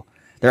a bowl.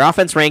 Their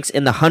offense ranks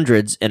in the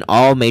hundreds in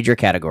all major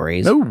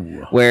categories,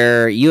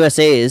 where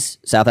USA's,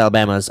 South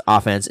Alabama's,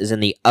 offense is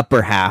in the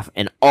upper half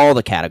in all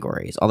the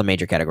categories, all the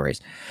major categories.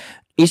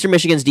 Eastern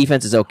Michigan's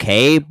defense is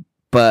okay,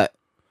 but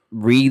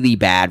really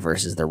bad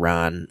versus the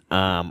run.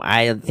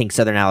 I think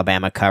Southern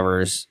Alabama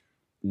covers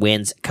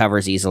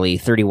easily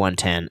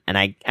 31-10, and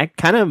I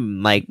kind of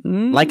like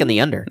liking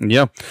the under.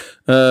 Yeah.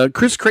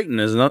 Chris Creighton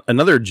is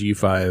another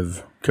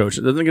G5 coach.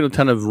 It doesn't get a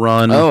ton of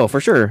run. Oh, for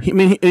sure. I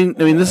mean,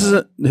 this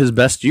isn't his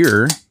best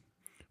year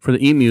for the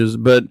Emus,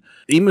 but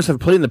Emus have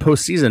played in the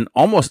postseason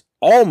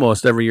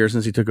almost every year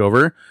since he took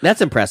over.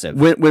 That's impressive.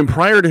 When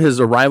prior to his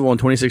arrival in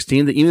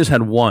 2016, the Emus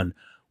had one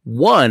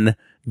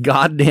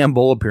goddamn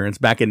bowl appearance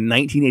back in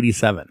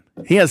 1987.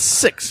 He has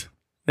 6.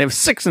 They have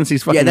 6 since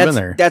he's fucking been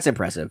there. That's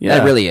impressive. Yeah.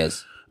 That really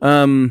is.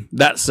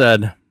 That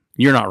said,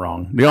 you're not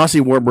wrong. The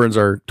Aussie Warbirds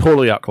are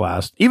totally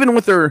outclassed. Even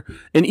with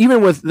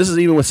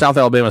South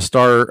Alabama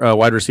star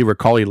wide receiver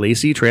Collie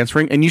Lacey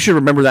transferring, and you should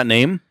remember that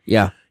name.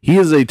 Yeah. He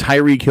is a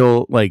Tyreek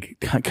Hill, like,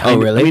 kind of.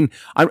 Really? I mean,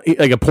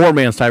 like a poor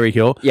man's Tyreek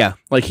Hill. Yeah.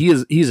 Like,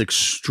 he's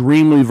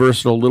extremely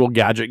versatile little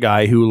gadget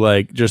guy who,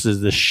 like, just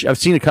is I've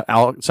seen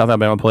South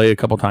Alabama play a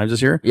couple times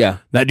this year. Yeah.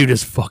 That dude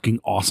is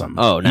fucking awesome.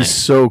 Oh, nice. He's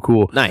so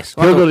cool. Nice.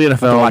 He'll go to the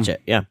NFL. Watch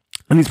it. Yeah.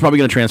 And he's probably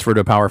going to transfer to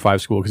a Power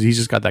 5 school because he's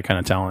just got that kind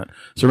of talent.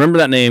 So remember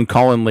that name,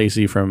 Colin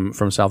Lacey from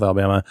South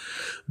Alabama.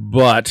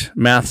 But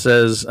math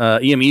says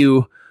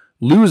EMU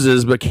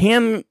loses but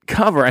can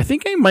cover. I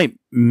think I might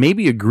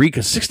maybe agree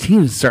because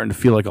 16 is starting to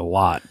feel like a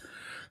lot.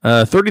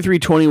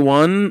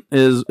 33-21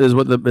 is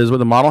what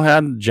the model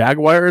had.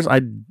 Jaguars.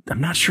 I'm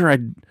not sure.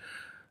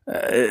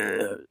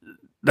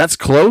 That's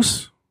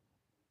close.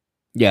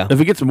 Yeah.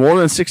 If it gets more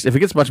than 6, if it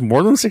gets much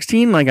more than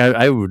 16, like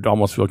I would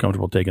almost feel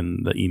comfortable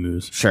taking the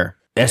Emus. Sure.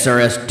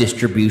 SRS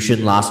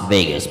Distribution Las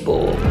Vegas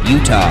Bowl.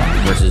 Utah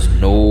versus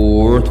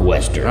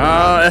Northwestern.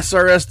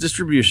 SRS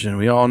Distribution.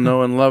 We all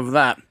know and love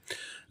that.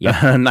 Yeah.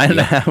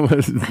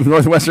 9.5.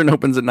 Northwestern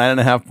opens at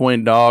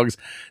 9.5-point dogs,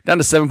 down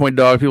to 7-point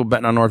dogs. People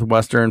betting on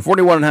Northwestern.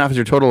 41.5 is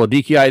your total of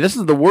DKI. This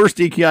is the worst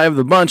DKI of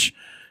the bunch.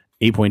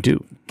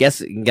 8.2.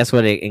 Guess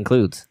what it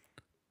includes?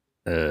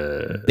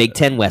 Big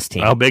Ten West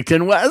team. Oh, Big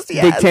Ten West.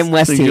 Yes. Big Ten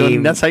West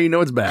team. That's how you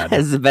know it's bad.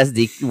 This is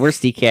the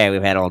worst DKI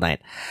we've had all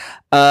night.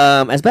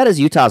 As bad as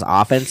Utah's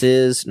offense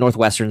is,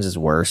 Northwestern's is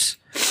worse.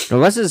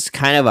 Northwestern's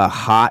kind of a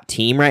hot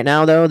team right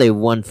now, though. They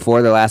won 4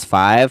 of their last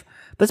 5.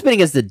 But it's been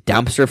against the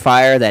dumpster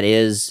fire that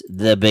is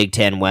the Big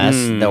Ten West,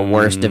 the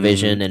worst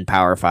division in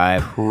Power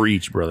 5.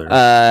 Preach,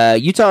 brother.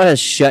 Utah has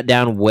shut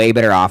down way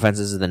better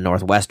offenses than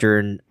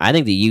Northwestern. I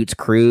think the Utes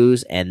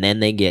cruise, and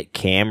then they get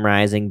Cam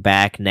Rising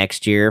back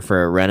next year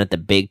for a run at the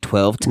Big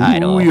 12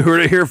 title. Ooh, you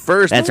heard it here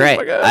first. That's right.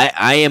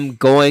 I am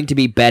going to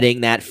be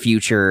betting that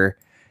future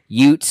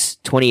Utes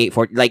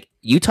 28-14. Like,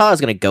 Utah is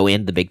going to go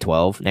in the Big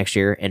 12 next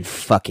year and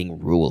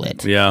fucking rule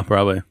it. Yeah,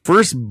 probably.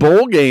 First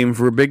bowl game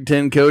for Big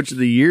Ten Coach of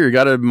the Year. You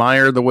got to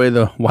admire the way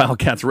the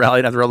Wildcats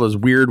rallied after all those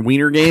weird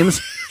wiener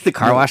games. The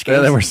car wash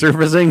games. That were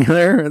surfacing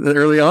there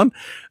early on.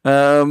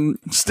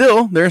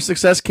 Still, their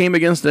success came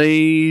against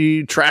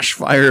a trash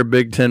fire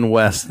Big Ten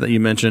West that you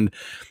mentioned.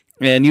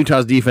 And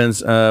Utah's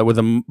defense, with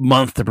a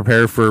month to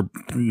prepare for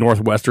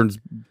Northwestern's,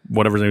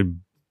 whatever's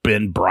name,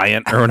 Ben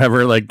Bryant or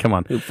whatever. Like, come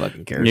on. Who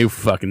fucking cares?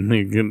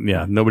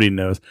 Yeah, nobody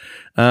knows.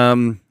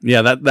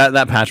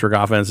 That patchwork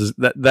offense is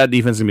that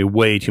defense is gonna be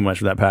way too much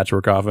for that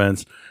patchwork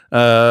offense.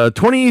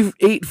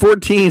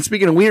 28-14.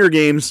 Speaking of wiener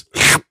games,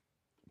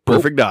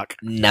 perfect doc.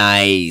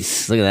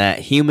 Nice. Look at that.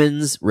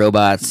 Humans,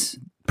 robots,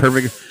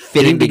 Perfect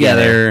fitting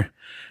together.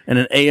 And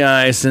an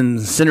AI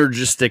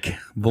synergistic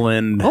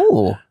blend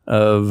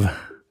of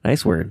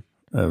nice word.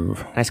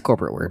 Nice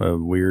corporate word.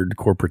 Of weird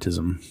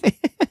corporatism.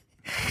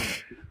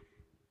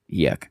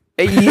 Yuck.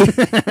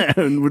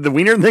 With the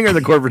wiener thing or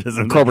the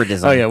corporatism?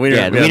 Corporatism. Oh, yeah.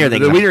 Wiener, the wiener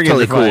thing. The wiener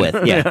totally game's cool fine.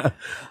 with. Yeah.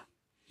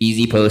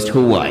 Easy Post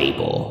Hawaii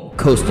Bowl.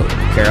 Coastal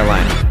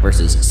Carolina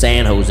versus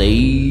San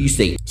Jose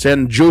State.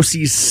 San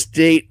Jose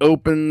State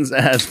opens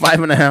as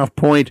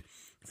 5.5-point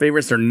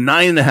favorites. They're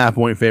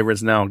 9.5-point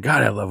favorites now.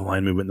 God, I love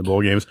line movement in the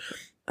bowl games.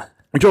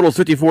 The total is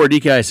 54.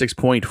 DKI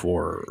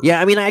 6.4. Yeah,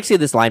 I mean, actually,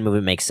 this line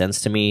movement makes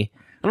sense to me.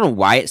 I don't know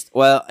why it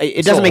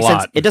doesn't make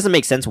sense. It doesn't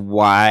make sense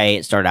why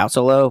it started out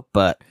so low,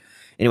 but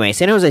anyway,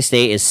 San Jose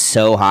State is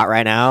so hot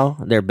right now.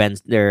 They're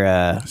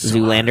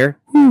Zoolander,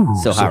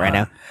 so hot right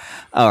now.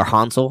 Or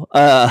Hansel,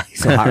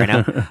 so hot right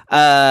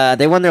now.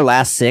 They won their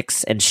last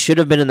 6 and should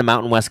have been in the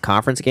Mountain West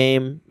Conference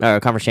game, or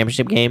Conference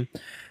Championship game.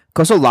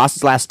 Coastal lost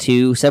his last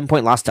 2,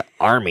 7-point loss to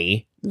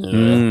Army.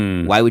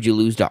 Why would you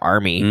lose to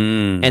Army?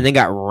 And then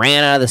got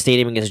ran out of the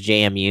stadium against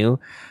JMU.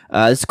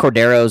 This is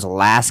Cordero's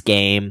last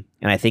game,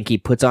 and I think he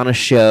puts on a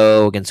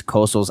show against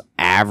Coastal's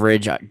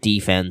average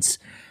defense.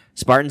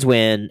 Spartans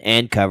win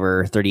and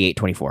cover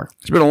 38-24.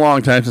 It's been a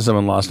long time since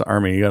someone lost to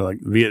Army. You got like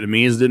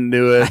Vietnamese didn't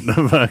do it.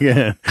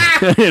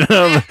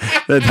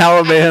 The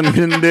Taliban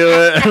didn't do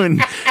it. I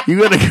mean, you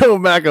got to go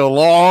back a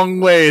long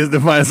ways to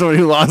find someone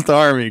who lost to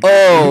Army.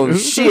 Oh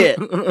shit!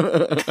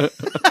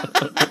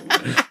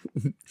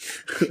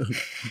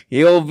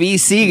 The old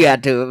VC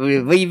got to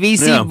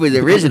VC was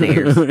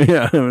originators.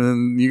 Yeah,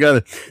 you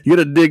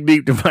gotta dig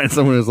deep to find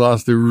someone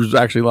who's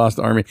actually lost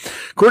to Army.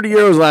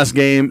 Cordillero's last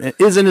game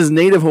is in his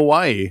native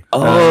Hawaii.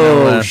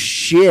 Oh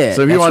shit!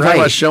 So if you want to talk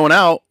about showing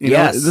out,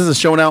 this is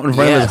showing out in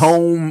front of his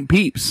home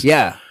peeps.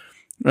 Yeah.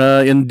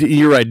 And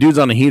you're right, dude's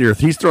on a heater.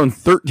 He's thrown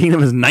 13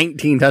 of his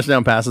 19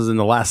 touchdown passes in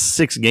the last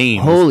 6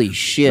 games. Holy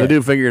shit! The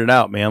dude figured it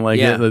out, man. Like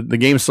the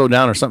game slowed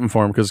down or something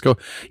for him because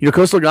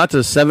Coastal got to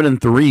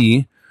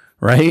 7-3.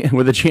 right?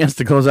 With a chance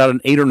to close out an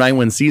 8 or 9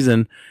 win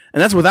season.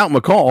 And that's without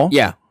McCall.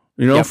 Yeah.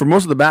 You know, Yep. for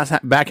most of the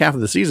back half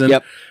of the season.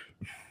 Yep.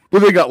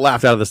 But they got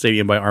laughed out of the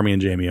stadium by Army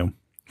and JMU.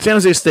 San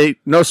Jose State,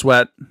 no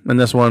sweat in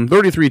this one.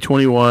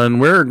 33-21.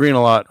 We're agreeing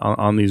a lot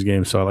on these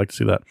games, so I like to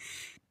see that.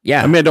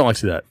 Yeah. I mean, I don't like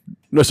to see that.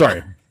 No,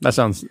 sorry. That's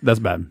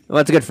bad. Well,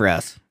 that's good for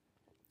us.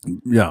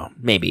 Yeah.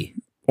 Maybe.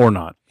 Or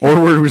not.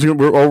 Or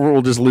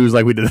we'll just lose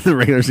like we did in the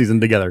regular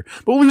season together.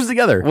 But we'll lose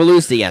together. We'll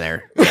lose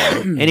together.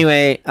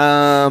 Anyway,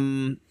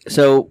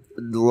 so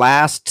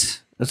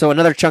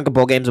another chunk of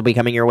bowl games will be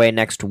coming your way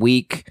next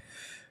week.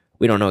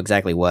 We don't know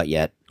exactly what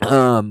yet.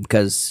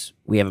 Because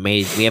we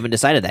haven't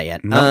decided that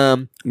yet.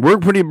 No. We're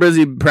pretty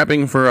busy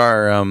prepping for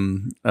our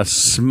a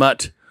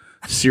smut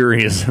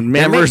series.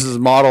 Man versus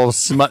Model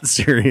smut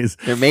series.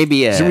 There may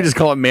be a... Should we just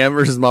call it Man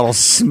versus Model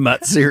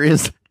smut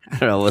series? I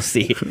don't know. We'll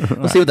see.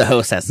 We'll see what the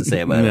host has to say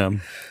about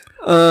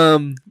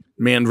it.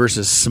 Man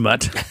versus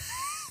smut.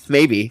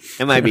 Maybe.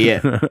 It might be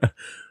it.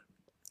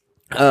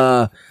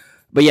 But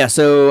yeah,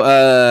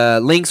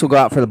 so links will go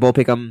out for the bowl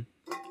pick'em.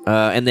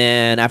 And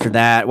then after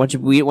that, once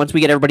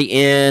we get everybody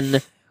in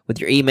with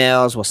your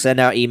emails, we'll send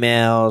out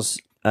emails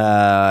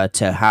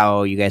to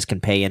how you guys can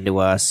pay into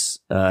us,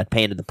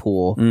 pay into the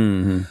pool.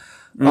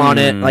 On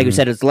it, like we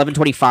said, it's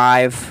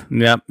 $11.25.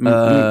 Yep.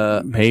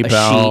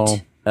 PayPal. A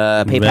sheet.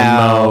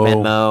 PayPal,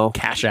 Venmo,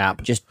 Cash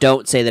App. Just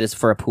don't say that it's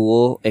for a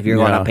pool if you're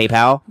going on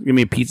PayPal. Give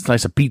me a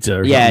slice of pizza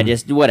or yeah, something.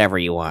 just whatever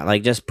you want.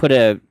 Like, just put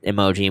a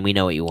emoji and we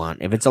know what you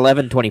want. If it's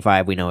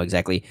 $11.25, we know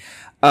exactly.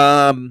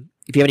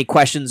 If you have any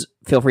questions,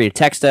 feel free to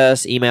text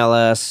us, email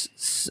us,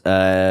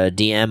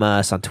 DM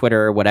us on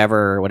Twitter,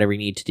 whatever you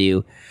need to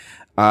do.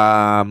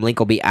 Link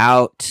will be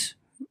out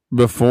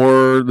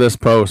before this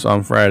post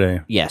on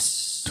Friday.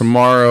 Yes.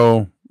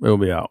 Tomorrow it will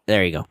be out.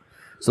 There you go.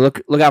 So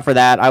look out for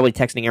that. I will be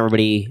texting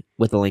everybody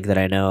with the link that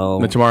I know.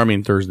 But tomorrow I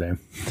mean Thursday.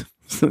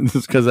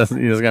 Just because that's not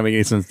gonna make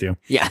any sense to you.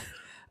 Yeah.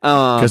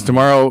 Because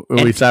tomorrow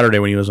will be Saturday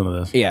when you listen to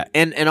this. Yeah,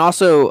 and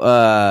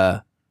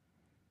also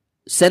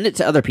send it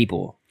to other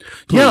people.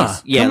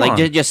 Please. Yeah, like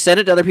just send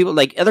it to other people,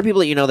 like other people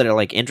that you know that are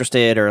like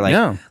interested or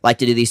like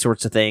to do these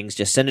sorts of things.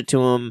 Just send it to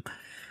them.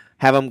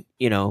 Have them,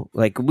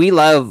 like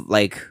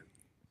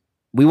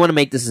we want to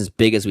make this as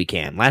big as we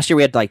can. Last year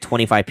we had like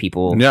 25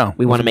 people. Yeah,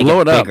 we want to make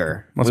it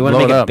bigger. We want to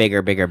make it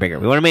bigger.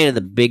 We want to make it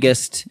the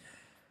biggest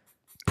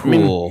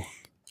pool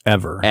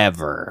ever.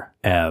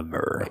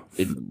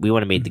 We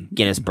want to make the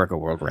Guinness Book of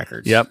World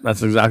Records. Yep,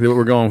 that's exactly what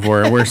we're going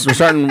for. We're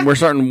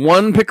starting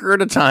one picker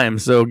at a time.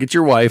 So get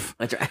your wife,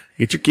 that's right.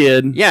 Get your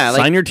kid,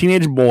 sign your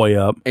teenage boy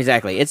up.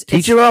 Exactly.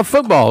 Teach him about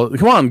football.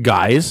 Come on,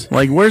 guys.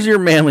 Like, where's your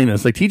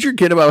manliness? Like, teach your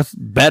kid about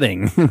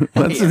betting.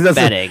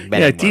 Betting.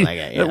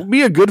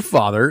 Be a good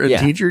father and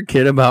teach your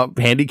kid about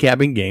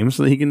handicapping games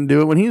so that he can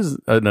do it when he's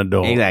an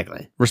adult.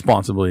 Exactly.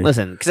 Responsibly.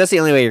 Listen, because that's the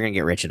only way you're going to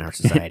get rich in our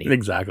society.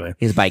 Exactly.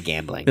 Is by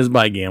gambling.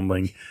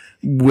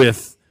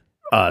 With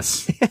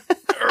us.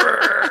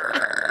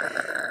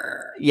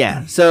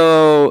 Yeah.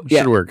 So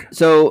should work.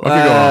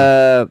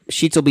 So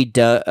sheets will be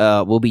due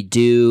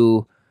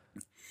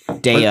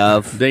day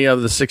of the 16th. Day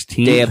of the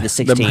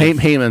 16th. The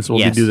payments will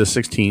be due the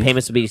 16th.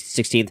 Payments will be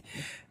 16th.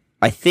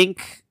 I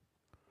think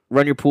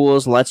Run Your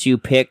Pools lets you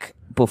pick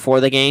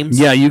before the games.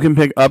 Yeah, you can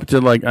pick up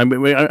to I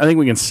think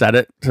we can set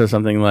it to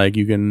something like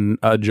you can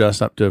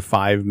adjust up to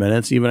 5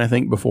 minutes even, I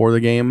think, before the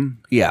game.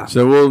 Yeah.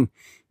 So we'll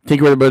take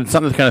it, but it's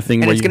not the kind of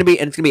thing and where it's going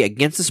to be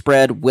against the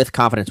spread with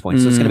confidence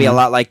points. So it's going to be a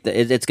lot like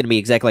it's going to be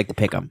exactly like the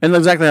pick'em. And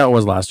exactly how it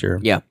was last year.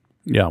 Yeah.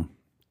 Yeah.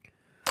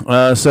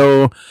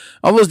 So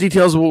all those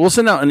details, we'll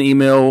send out an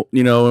email,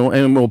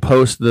 and we'll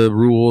post the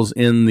rules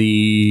in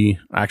the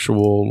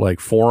actual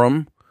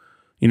forum,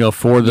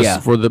 for this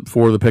for the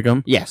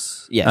pick'em.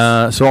 Yes.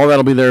 So all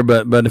that'll be there.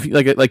 But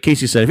if like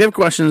Casey said, if you have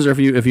questions or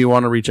if you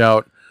want to reach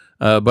out,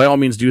 by all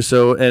means do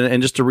so.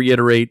 And just to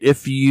reiterate,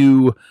 if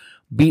you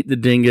beat the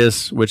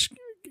Dingus, which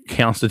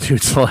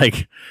constitutes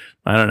 15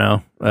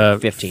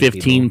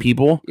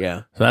 people.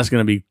 Yeah. So that's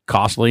going to be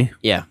costly.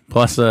 Yeah.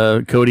 Plus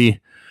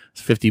Cody,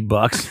 it's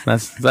 $50.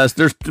 That's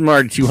there's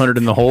already 200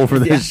 in the hole for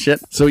this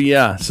shit. So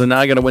yeah. So now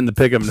I got to win the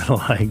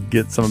pick'em to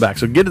get some back.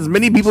 So get as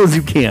many people as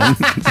you can.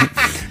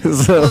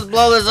 So let's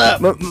blow this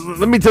up.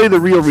 Let me tell you the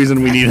real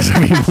reason we need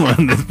some people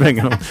on this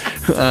pick'em,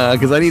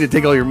 because I need to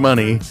take all your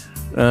money,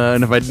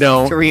 and if I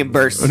don't, to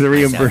reimburse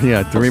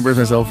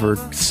myself for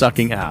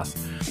sucking ass.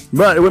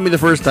 But it wouldn't be the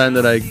first time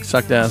that I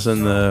sucked ass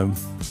in the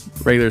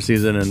regular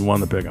season and won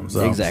the pick'em.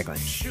 So exactly.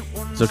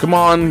 So come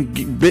on,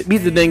 beat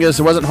the Dingus.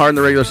 It wasn't hard in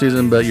the regular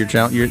season, but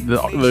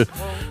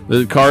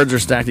the cards are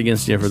stacked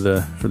against you for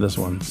this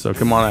one. So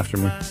come on after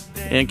me.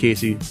 And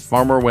Casey,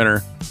 far more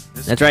winner.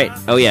 That's right.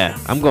 Oh yeah,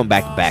 I'm going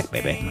back to back,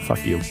 baby.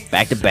 Fuck you.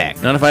 Back to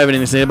back. Not if I have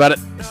anything to say about it.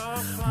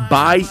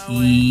 Bye,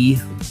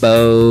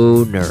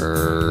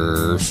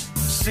 boners.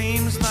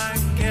 Seems like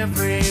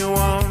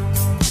everyone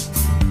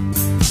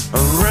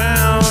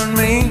around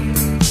me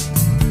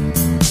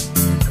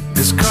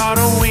is caught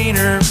a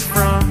wiener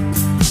from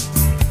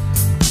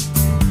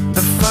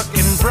the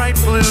fucking bright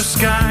blue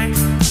sky,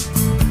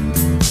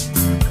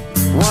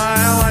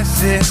 while I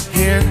sit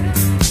here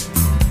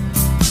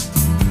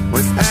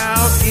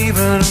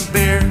even a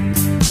beer.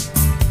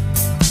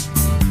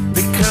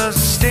 Because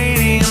the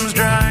stadium's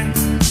dry.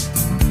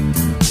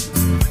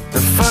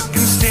 The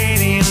fucking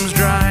stadium's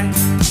dry.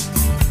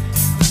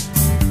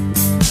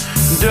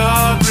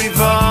 Dog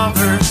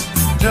revolver,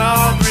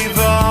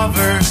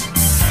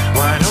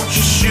 why don't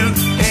you shoot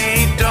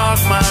a dog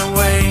my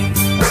way?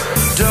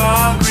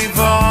 Dog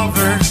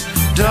revolver,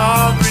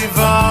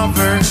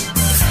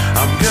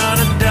 I'm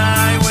gonna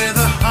die with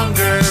a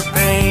hunger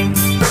pain.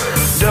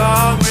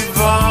 Dog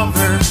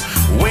revolver,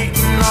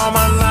 waiting all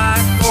my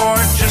life for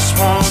just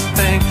one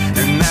thing,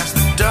 and that's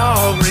the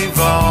dog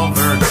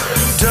revolver.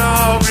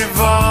 Dog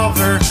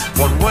revolver,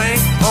 one way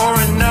or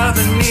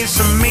another needs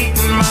some meat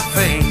in my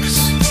face.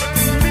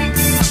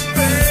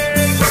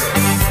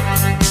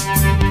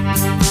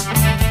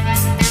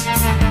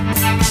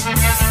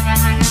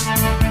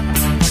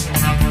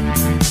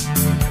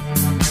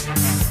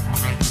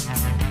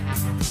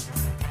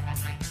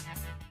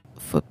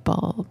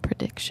 Football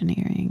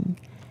predictioneering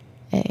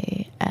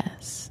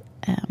ASMR.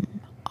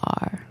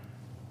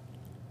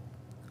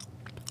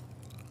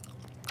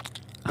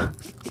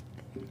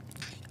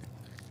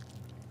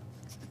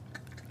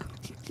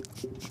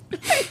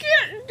 I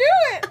can't do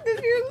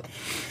it.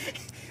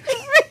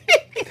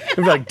 I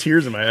have like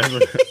tears in my eyes.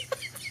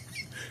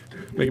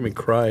 Making me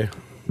cry.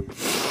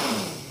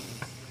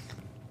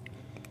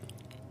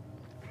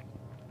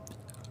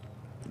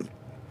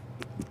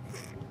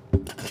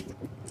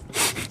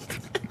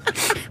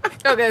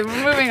 Okay,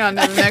 we're moving on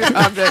to the next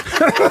object.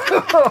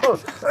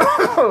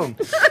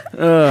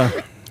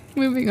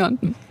 Moving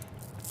on.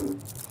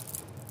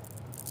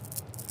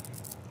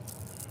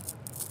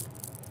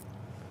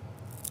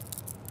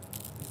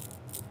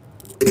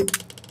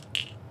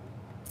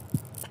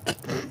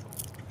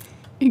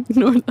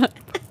 Ignore that.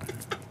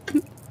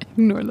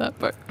 Ignore that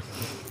part.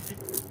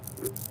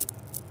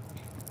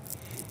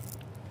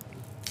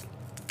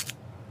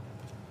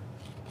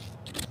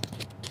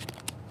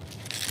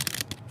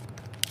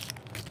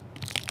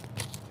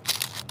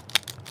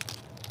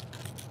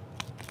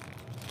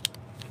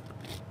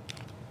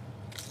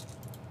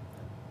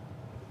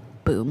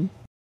 Boom.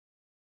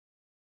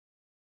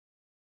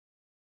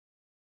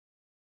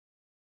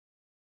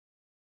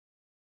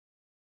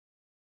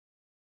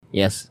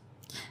 Yes.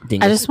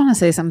 I just want to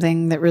say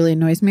something that really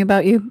annoys me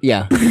about you.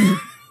 Yeah.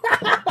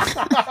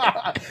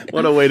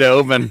 What a way to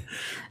open.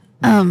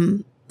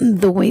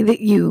 The way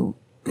that you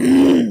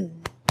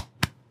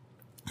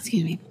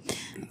excuse me.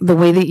 The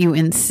way that you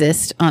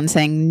insist on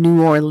saying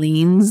New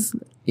Orleans,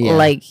 Yeah.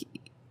 like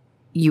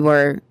you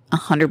are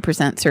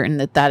 100% certain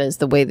that that is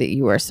the way that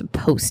you are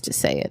supposed to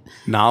say it.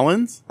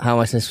 Nolans? How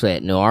am I supposed to say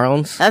it? New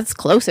Orleans? That's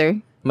closer.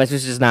 Am I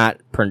supposed to just not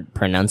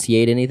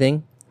pronunciate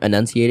anything?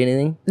 Enunciate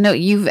anything? No,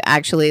 you've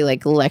actually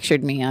like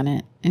lectured me on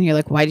it, and you're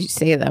like, "Why did you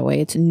say it that way?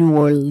 It's New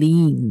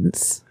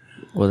Orleans."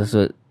 Well, that's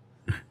what.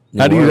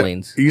 How do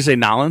Orleans. You say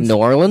Nolans? New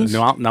Orleans?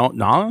 No,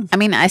 Nolans? I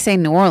mean, I say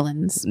New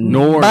Orleans,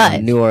 New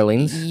but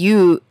Orleans.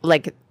 you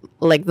like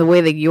the way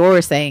that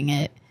you're saying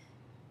it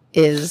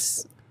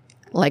is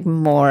like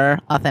more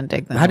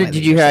authentic than How the way did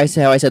that you you're hear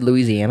saying- how I said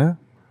Louisiana?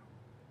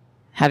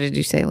 How did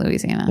you say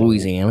Louisiana?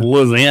 Louisiana.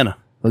 Louisiana.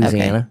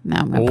 Louisiana. Okay,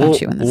 now I'm gonna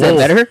punch you in the Is that face.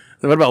 better?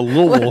 What about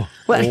Louisville?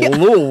 What?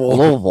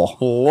 Louisville.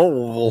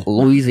 Louisville.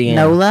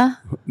 Louisiana. NOLA.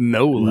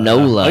 NOLA.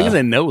 NOLA. I can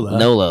say NOLA.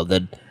 NOLA.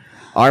 The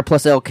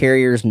R+L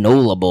Carriers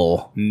NOLA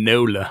Bowl.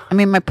 NOLA. I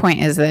mean, my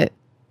point is that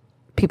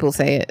people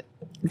say it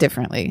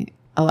differently.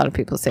 A lot of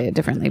people say it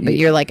differently, but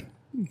you're like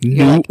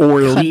New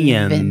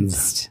Orleans.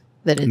 convinced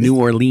that it's New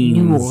Orleans.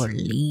 New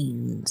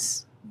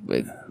Orleans.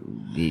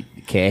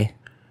 Okay.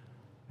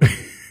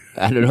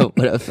 I don't know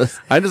what else.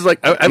 I just like.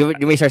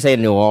 You may start saying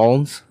New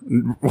Orleans.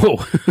 Whoa.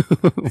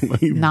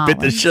 You bit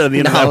the Nolans. shit out of the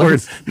end of that word.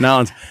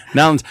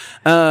 Nolans.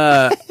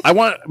 I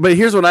want, but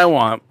here's what I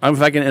want. If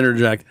I can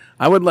interject,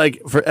 I would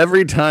like for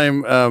every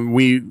time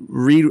we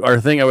read our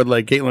thing, I would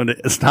like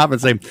Caitlin to stop and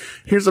say,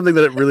 here's something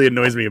that really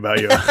annoys me about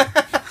you.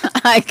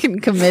 I can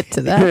commit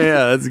to that.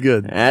 Yeah, that's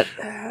good.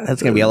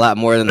 That's going to be a lot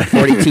more than the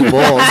 42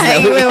 bowls.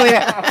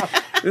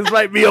 This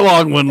might be a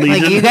long one,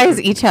 Legion. Like you guys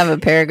each have a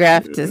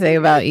paragraph to say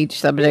about each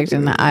subject,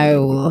 and I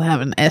will have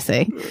an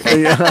essay.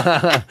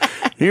 Yeah.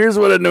 Here's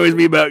what annoys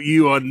me about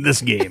you on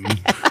this game.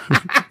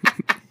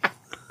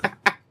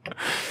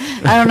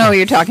 I don't know what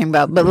you're talking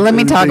about, but let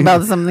me talk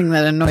about something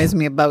that annoys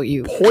me about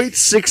you. Point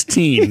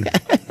 16.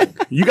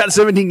 You got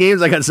 17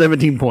 games. I got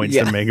 17 points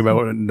to make about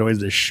what annoys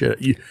the shit.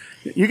 You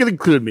can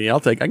include me. I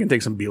can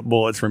take some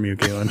bullets from you,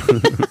 Kaylin.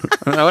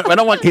 I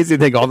don't want Casey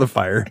to take all the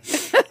fire.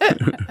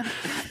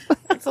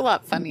 It's a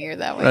lot funnier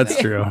that way. That's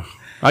though. true.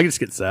 I just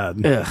get sad.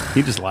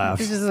 He just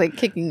laughs. It's just like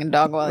kicking a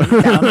dog while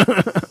he's down.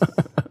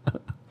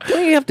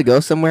 Don't you have to go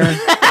somewhere?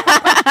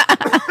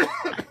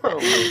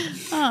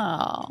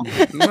 Oh,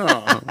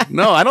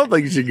 No, I don't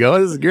think you should go.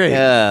 This is great.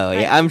 Oh,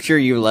 yeah. I'm sure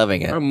you're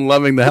loving it. I'm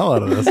loving the hell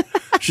out of this.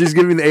 She's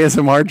giving me the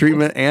ASMR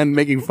treatment and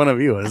making fun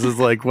of you. This is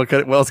like, what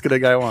else could a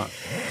guy want?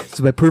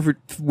 It's my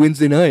perfect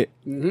Wednesday night.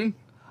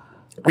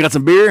 I got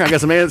some beer, I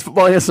got some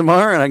football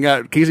ASMR, and I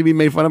got Casey being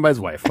made fun of by his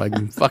wife. Like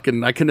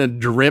fucking, I couldn't have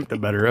dreamt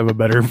of a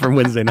better for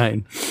Wednesday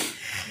night.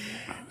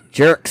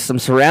 Jerks. I'm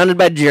surrounded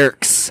by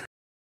jerks.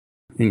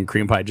 You can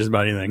cream pie just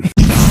about anything.